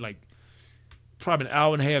Illinois, like probably an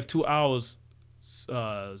hour and a half, 2 hours.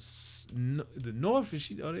 The north is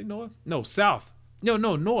she? Are they north? No, south. No,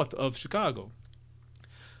 north of Chicago.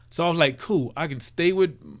 So I was like, cool, I can stay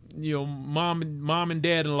with mom and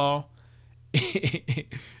dad in law,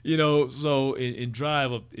 so and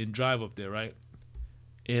drive up there, right?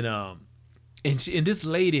 And and this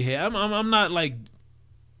lady here, I'm not like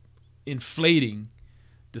inflating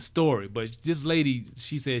the story, but this lady,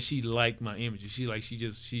 she said she liked my images. She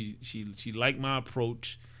liked my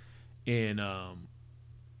approach, and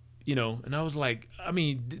And I was like, I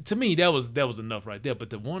mean, to me that was enough right there. But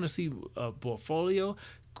to want to see a portfolio,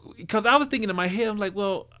 because I was thinking in my head, I'm like,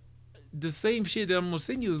 well, the same shit that I'm gonna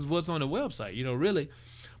send you is what's on the website, really.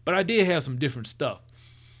 But I did have some different stuff.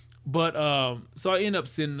 But so I ended up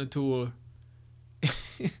sending it to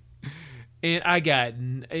her,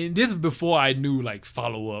 and and this is before I knew like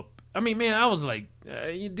follow up. I mean, man, I was like,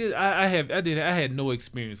 I had no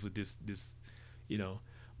experience with this, you know,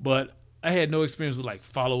 but I had no experience with like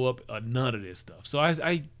follow up or none of this stuff. So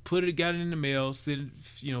I put it, got it in the mail, sent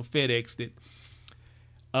it, FedExed it,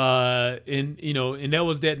 and that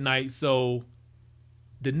was that night. So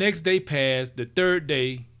the next day passed, the third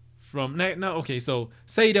day from now, okay, so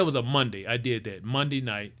say that was a Monday. I did that Monday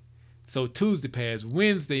night. So Tuesday passed.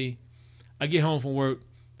 Wednesday, I get home from work.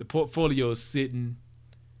 The portfolio is sitting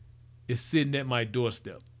at my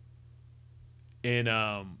doorstep. And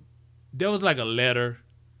there was like a letter.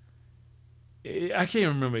 I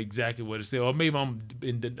can't remember exactly what it said, or maybe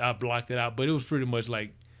I blocked it out, but it was pretty much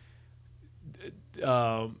like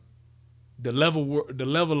um, the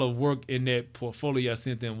level of work in that portfolio I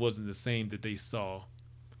sent them wasn't the same that they saw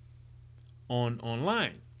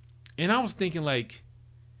online. And I was thinking like,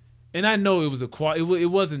 and I know it was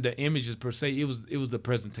it wasn't the images per se. It was the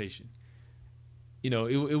presentation. It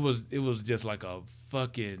was just like a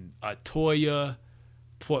fucking a Toya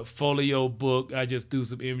portfolio book. I just threw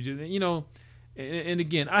some images, and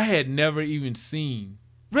again, I had never even seen,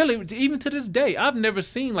 really, even to this day, I've never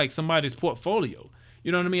seen like somebody's portfolio.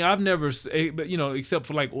 You know what I mean? I've never, but except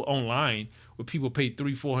for like online, where people pay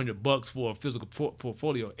 300-400 bucks for a physical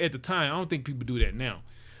portfolio. At the time, I don't think people do that now,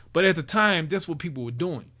 but at the time, that's what people were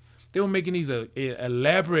doing. They were making these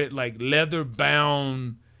elaborate, like leather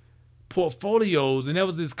bound portfolios, and there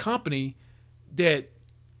was this company that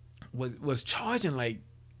was charging like,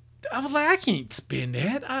 I was like, I can't spend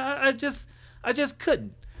that. I just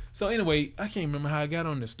couldn't. So anyway, I can't remember how I got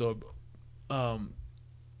on this story. Um,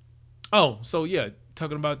 oh, so yeah,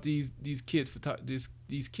 talking about these kids these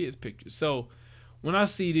kids pictures. So when I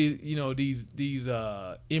see these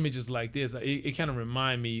images like this, it kind of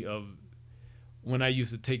remind me of when I used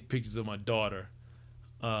to take pictures of my daughter.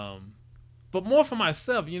 Um, but more for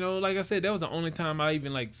myself, like I said, that was the only time I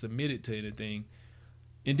even like submitted to anything.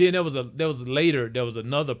 And then there was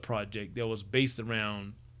another project that was based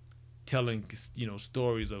around telling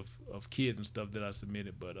stories of kids and stuff that I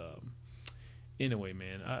submitted. But anyway,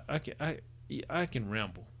 man, I can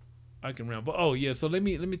ramble. I can ramble. Oh yeah, so let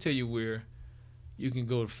me tell you where you can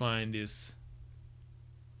go to find this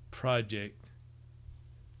project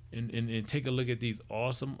and take a look at these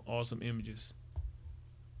awesome images.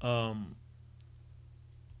 Um,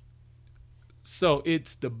 so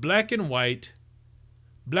it's the black and white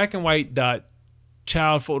dot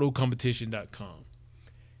childphotocompetition.com.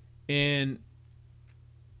 And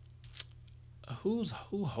who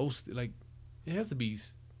hosted, like, it has to be,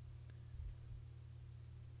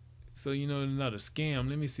 so not a scam.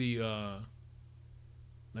 Let me see,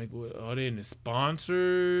 like, are they in the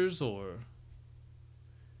sponsors or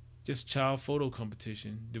just child photo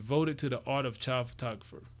competition devoted to the art of child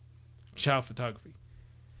photography.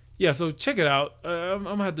 Yeah, so check it out. I'm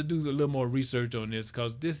gonna have to do a little more research on this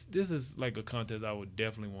because this is like a contest I would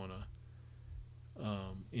definitely want to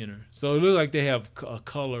enter. So it looks like they have a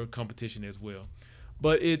color competition as well,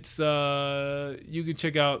 but it's you can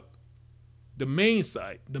check out the main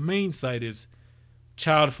site. The main site is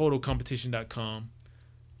childphotocompetition.com,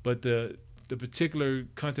 but the particular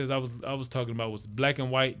contest I was talking about was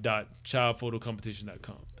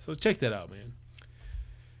blackandwhite.childphotocompetition.com. So check that out, man.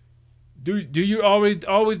 Do you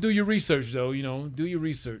always do your research though? Do your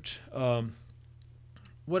research.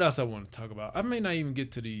 What else I want to talk about? I may not even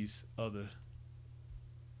get to these other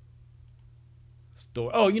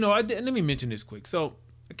stories. Oh, let me mention this quick. So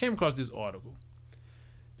I came across this article.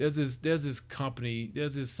 There's this company.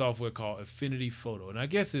 There's this software called Affinity Photo, and I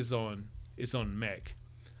guess it's on Mac.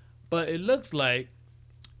 But it looks like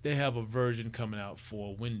they have a version coming out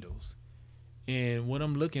for Windows. And what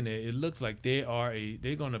I'm looking at, it looks like they're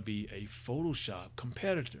gonna be a Photoshop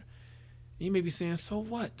competitor. You may be saying, so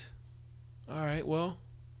what? All right, well,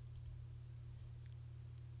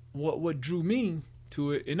 what drew me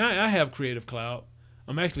to it, and I have Creative Cloud.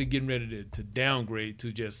 I'm actually getting ready to downgrade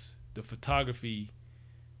to just the photography,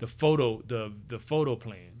 the photo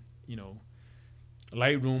plan.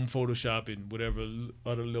 Lightroom, Photoshop, and whatever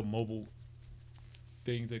other little mobile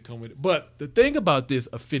things that come with it. But the thing about this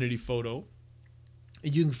Affinity Photo,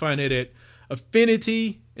 and you can find it at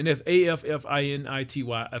Affinity, and that's AFFINITY,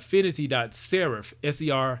 affinity.serif,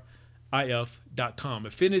 SERIF.com,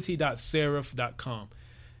 affinity.serif.com.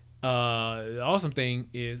 The awesome thing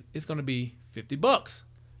is it's going to be $50.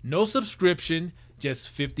 No subscription,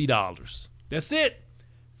 just $50. That's it.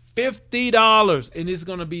 $50. And it's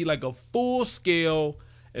gonna be like a full scale,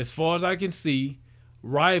 as far as I can see,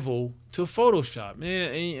 rival to Photoshop.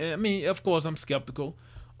 Man, I mean, of course I'm skeptical.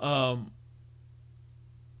 Um,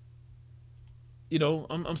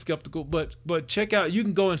 I'm skeptical, but check out. You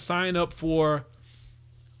can go and sign up for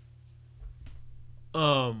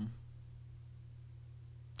um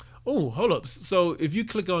oh, hold up. So if you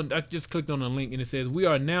click on, I just clicked on a link and it says we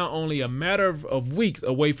are now only a matter of weeks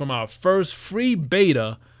away from our first free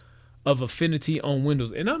beta of Affinity on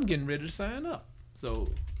Windows, and I'm getting ready to sign up. So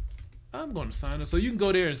I'm going to sign up. So you can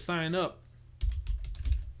go there and sign up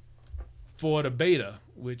for the beta,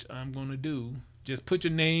 which I'm going to do. Just put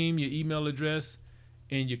your name, your email address,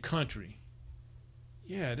 and your country.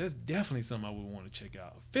 Yeah, that's definitely something I would want to check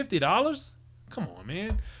out. $50? Come on,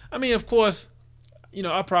 man. I mean, of course,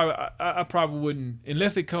 I probably wouldn't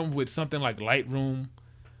unless it comes with something like Lightroom.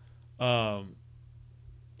 Um,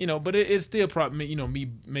 but it's still probably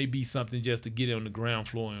me may be something just to get it on the ground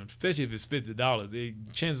floor, and especially if it's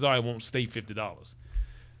 $50, chances are it won't stay $50.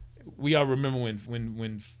 We all remember when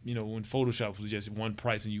Photoshop was just one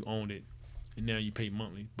price and you owned it, and now you pay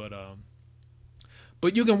monthly.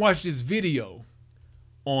 But you can watch this video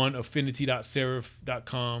on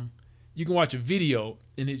affinity.serif.com. You can watch a video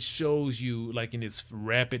and it shows you, like, in this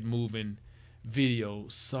rapid moving video,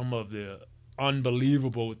 some of the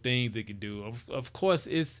unbelievable things it can do. Of course,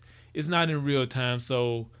 it's not in real time,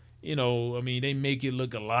 so I mean, they make it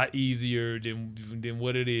look a lot easier than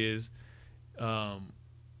what it is. Um,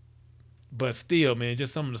 but still, man,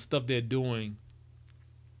 just some of the stuff they're doing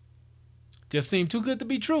just seemed too good to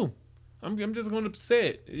be true. I'm just going to say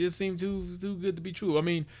it. It just seemed too good to be true. I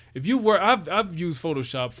mean, if you were, I've used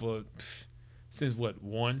Photoshop for since what,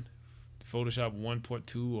 Photoshop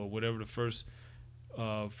 1.2 or whatever the first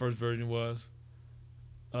version was.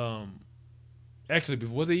 Um, Actually,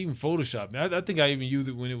 was it even Photoshop? I think I even used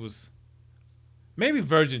it when it was maybe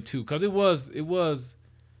version 2, because it was.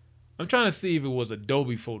 I'm trying to see if it was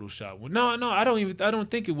Adobe Photoshop. Well, no, I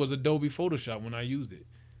don't think it was Adobe Photoshop when I used it,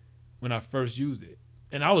 when I first used it,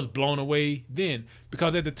 and I was blown away then,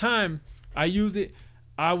 because at the time I used it,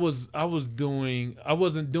 I wasn't doing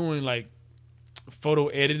like photo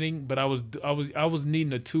editing, but I was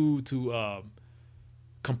needing a tool to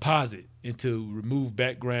composite and to remove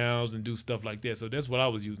backgrounds and do stuff like that. So that's what I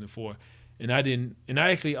was using it for. And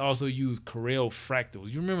I actually also used Corel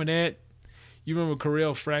Fractals. You remember that? You remember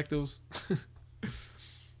Corel Fractals?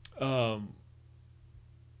 um,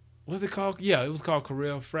 what's it called? Yeah, it was called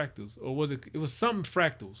Corel Fractals, or was it? It was something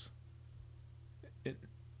Fractals. It,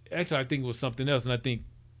 Actually, I think it was something else, and I think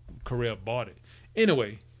Corel bought it.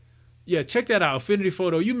 Anyway, yeah, check that out. Affinity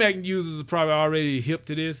Photo. You Mac users are probably already hip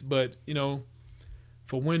to this, but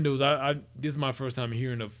for Windows, I this is my first time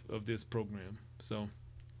hearing of this program. So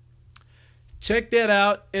check that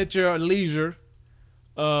out at your leisure.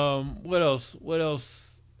 What else? What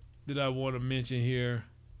else did I want to mention here?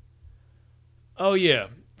 Oh yeah.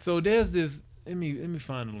 So there's this. Let me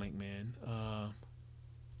find a link, man.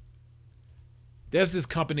 There's this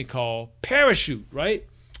company called Parachute, right?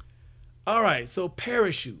 All right. So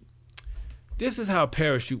Parachute. This is how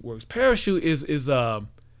Parachute works. Parachute is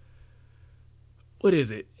what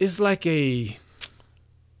is it? It's like a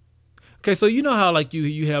okay. So you know how, like,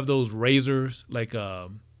 you have those razors, like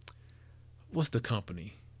what's the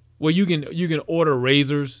company? Well, you can order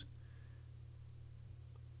razors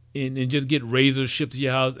and just get razors shipped to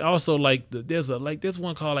your house. Also, like, there's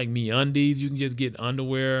one called like MeUndies. You can just get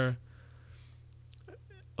underwear,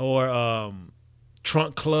 or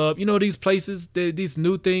Trunk Club. You know these places, this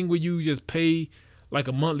new thing where you just pay like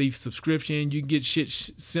a monthly subscription. You can get shit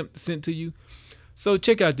sent to you. So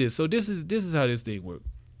check out this. So this is how this thing works.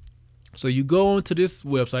 So you go onto this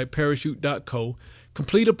website, parachute.co,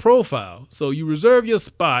 complete a profile. So you reserve your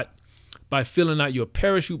spot by filling out your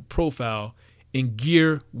Parachute profile and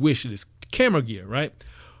gear wish list, camera gear, right?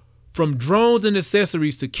 From drones and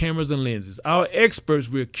accessories to cameras and lenses, our experts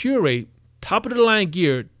will curate top of the line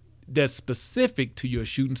gear that's specific to your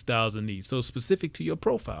shooting styles and needs. So specific to your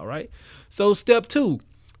profile, right? So step 2,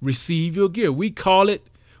 receive your gear. We call it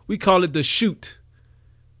the shoot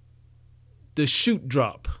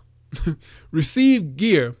drop. Receive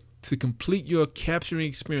gear to complete your capturing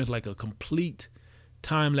experience, like a complete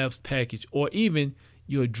time-lapse package, or even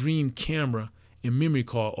your dream camera and memory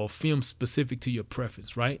card or film specific to your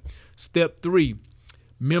preference, right? Step 3,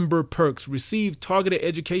 member perks. Receive targeted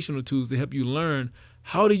educational tools to help you learn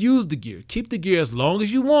how to use the gear. Keep the gear as long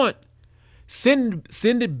as you want. Send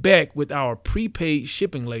it back with our prepaid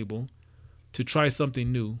shipping label to try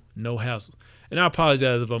something new, no hassle. And I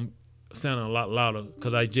apologize if I'm sounding a lot louder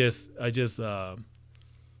because I just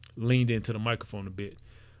leaned into the microphone a bit.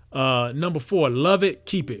 Number 4, love it,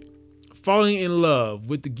 keep it. Falling in love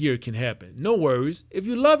with the gear can happen. No worries. If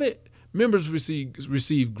you love it, members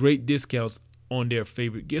receive great discounts on their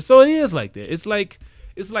favorite gear. So it is like that. It's like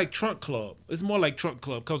Trunk Club. It's more like Trunk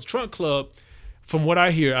Club because Trunk Club, from what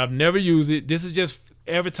I hear, I've never used it. This is just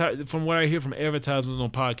advertise from what I hear from advertisements on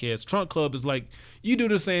podcasts. Trunk Club is like you do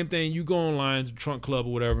the same thing. You go online to Trunk Club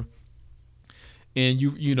or whatever, and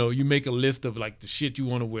you make a list of like the shit you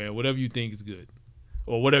want to wear, whatever you think is good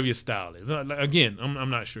or whatever your style is. Again, I'm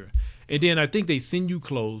not sure. And then I think they send you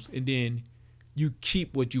clothes, and then you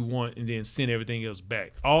keep what you want, and then send everything else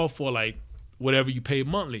back, all for like whatever you pay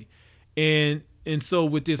monthly. And so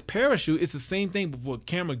with this parachute, it's the same thing before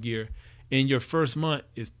camera gear. And your first month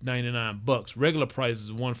is $99. Regular price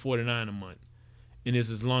is $149 a month, and this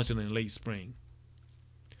is launching in late spring.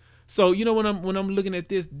 So when I'm looking at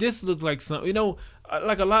this looks like something.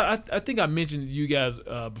 Like a lot. I think I mentioned to you guys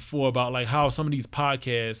before about like how some of these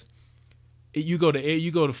podcasts, you go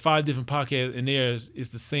to 5 different podcasts, and there's it's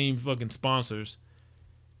the same fucking sponsors,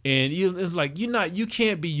 and it's like you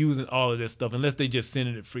can't be using all of this stuff unless they just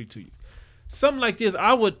sending it free to you. Something like this,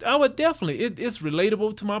 I would definitely. It's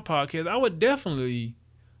relatable to my podcast. I would definitely,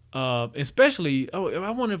 especially. Oh, I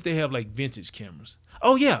wonder if they have like vintage cameras.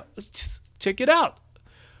 Oh yeah, let's just check it out.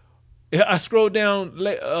 I scroll down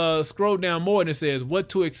more, and it says what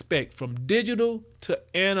to expect from digital to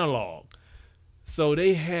analog. So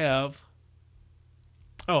they have.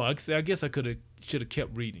 Oh, I guess I should have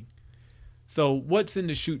kept reading. So what's in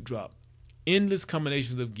the shoot drop? Endless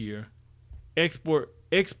combinations of gear, expert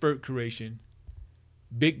creation,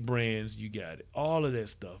 big brands. You got it. All of that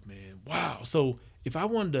stuff, man. Wow. So if I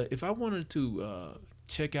wanted to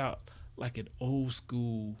check out like an old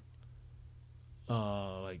school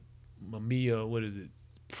like Mamiya, what is it?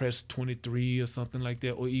 Press 23 or something like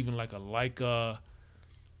that, or even like a Leica.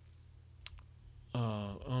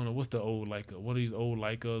 I don't know what's the old Leica. One of these old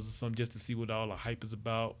Leicas or something, just to see what all the hype is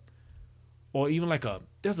about. Or even like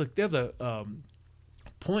there's a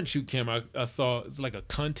point and shoot camera I saw. It's like a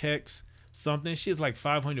Context something. Shit's like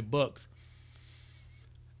 $500.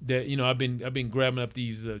 That I've been grabbing up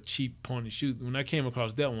these cheap point and shoot. When I came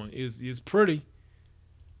across that one, is pretty,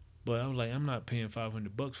 but I was like, I'm not paying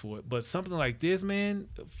 $500 for it. But something like this, man,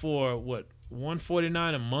 for what,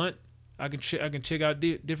 $149 a month, I can check out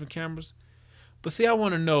different cameras. But see, I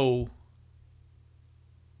want to know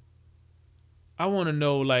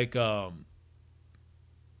like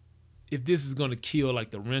if this is gonna kill like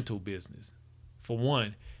the rental business, for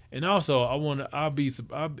one, and also I'll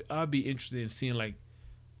be interested in seeing like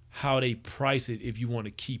how they price it if you want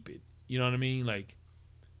to keep it. You know what I mean? Like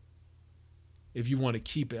if you want to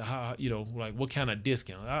keep it, how like what kind of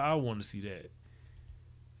discount? I want to see that.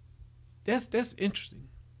 That's interesting.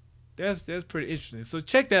 That's pretty interesting. So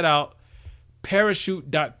check that out,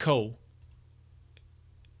 parachute.co.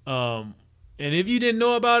 Um, and if you didn't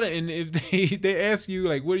know about it, and if they ask you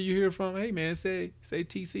like, where do you hear from? Hey man, say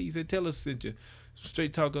TC, say tell us sent you.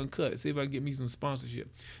 Straight Talk Uncut. See if I can get me some sponsorship.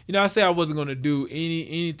 I said I wasn't gonna do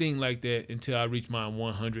anything like that until I reach my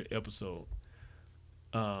 100 episode.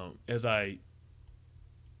 As I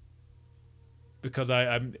Because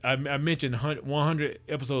I mentioned 100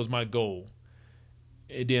 episodes my goal,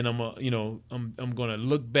 and then I'm gonna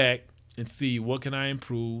look back and see what can I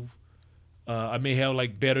improve. I may have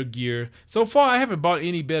like better gear. So far, I haven't bought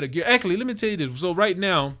any better gear. Actually, let me tell you this. So right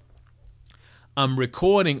now, I'm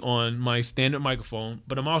recording on my standard microphone,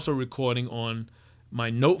 but I'm also recording on my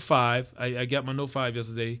Note 5. I got my Note 5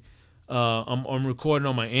 yesterday. I'm recording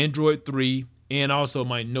on my Android 3 and also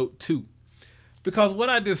my Note 2. Because what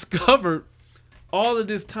I discovered all of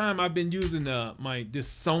this time, I've been using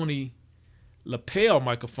this Sony lapel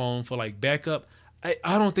microphone for like backup. I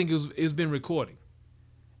don't think it's been recording.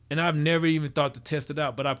 And I've never even thought to test it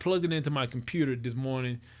out. But I plugged it into my computer this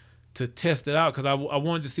morning to test it out because I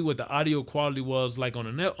wanted to see what the audio quality was like on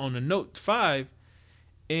the Note 5,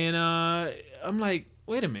 and I'm like,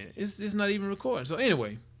 wait a minute, it's not even recording. So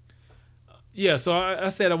anyway, yeah. So I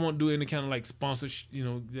said I won't do any kind of like sponsor,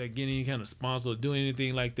 like get any kind of sponsor or do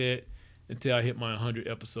anything like that until I hit my 100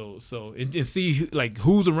 episodes. So and see like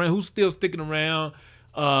who's around, who's still sticking around.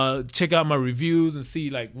 Check out my reviews and see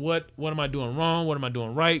like what am I doing wrong, what am I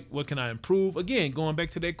doing right, what can I improve. Again, going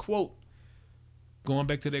back to that quote,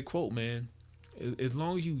 man. As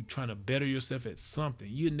long as you trying to better yourself at something,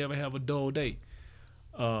 you never have a dull day.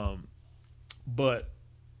 Um, but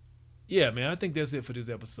yeah, man, I think that's it for this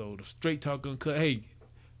episode of Straight Talk Uncut. Hey,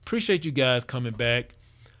 appreciate you guys coming back.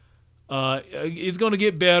 It's gonna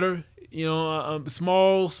get better.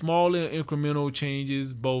 Small incremental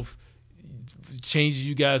changes, both changes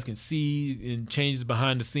you guys can see and changes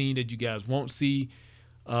behind the scene that you guys won't see.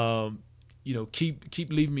 Um,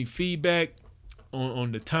 keep leaving me feedback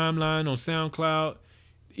on the timeline on SoundCloud.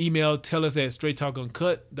 Email tell us at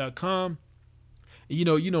straighttalkuncut.com. You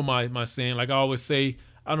know my saying. Like I always say,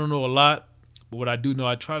 I don't know a lot, but what I do know,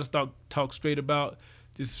 I try to talk straight about.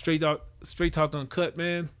 This is straight talk uncut,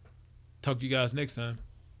 man. Talk to you guys next time.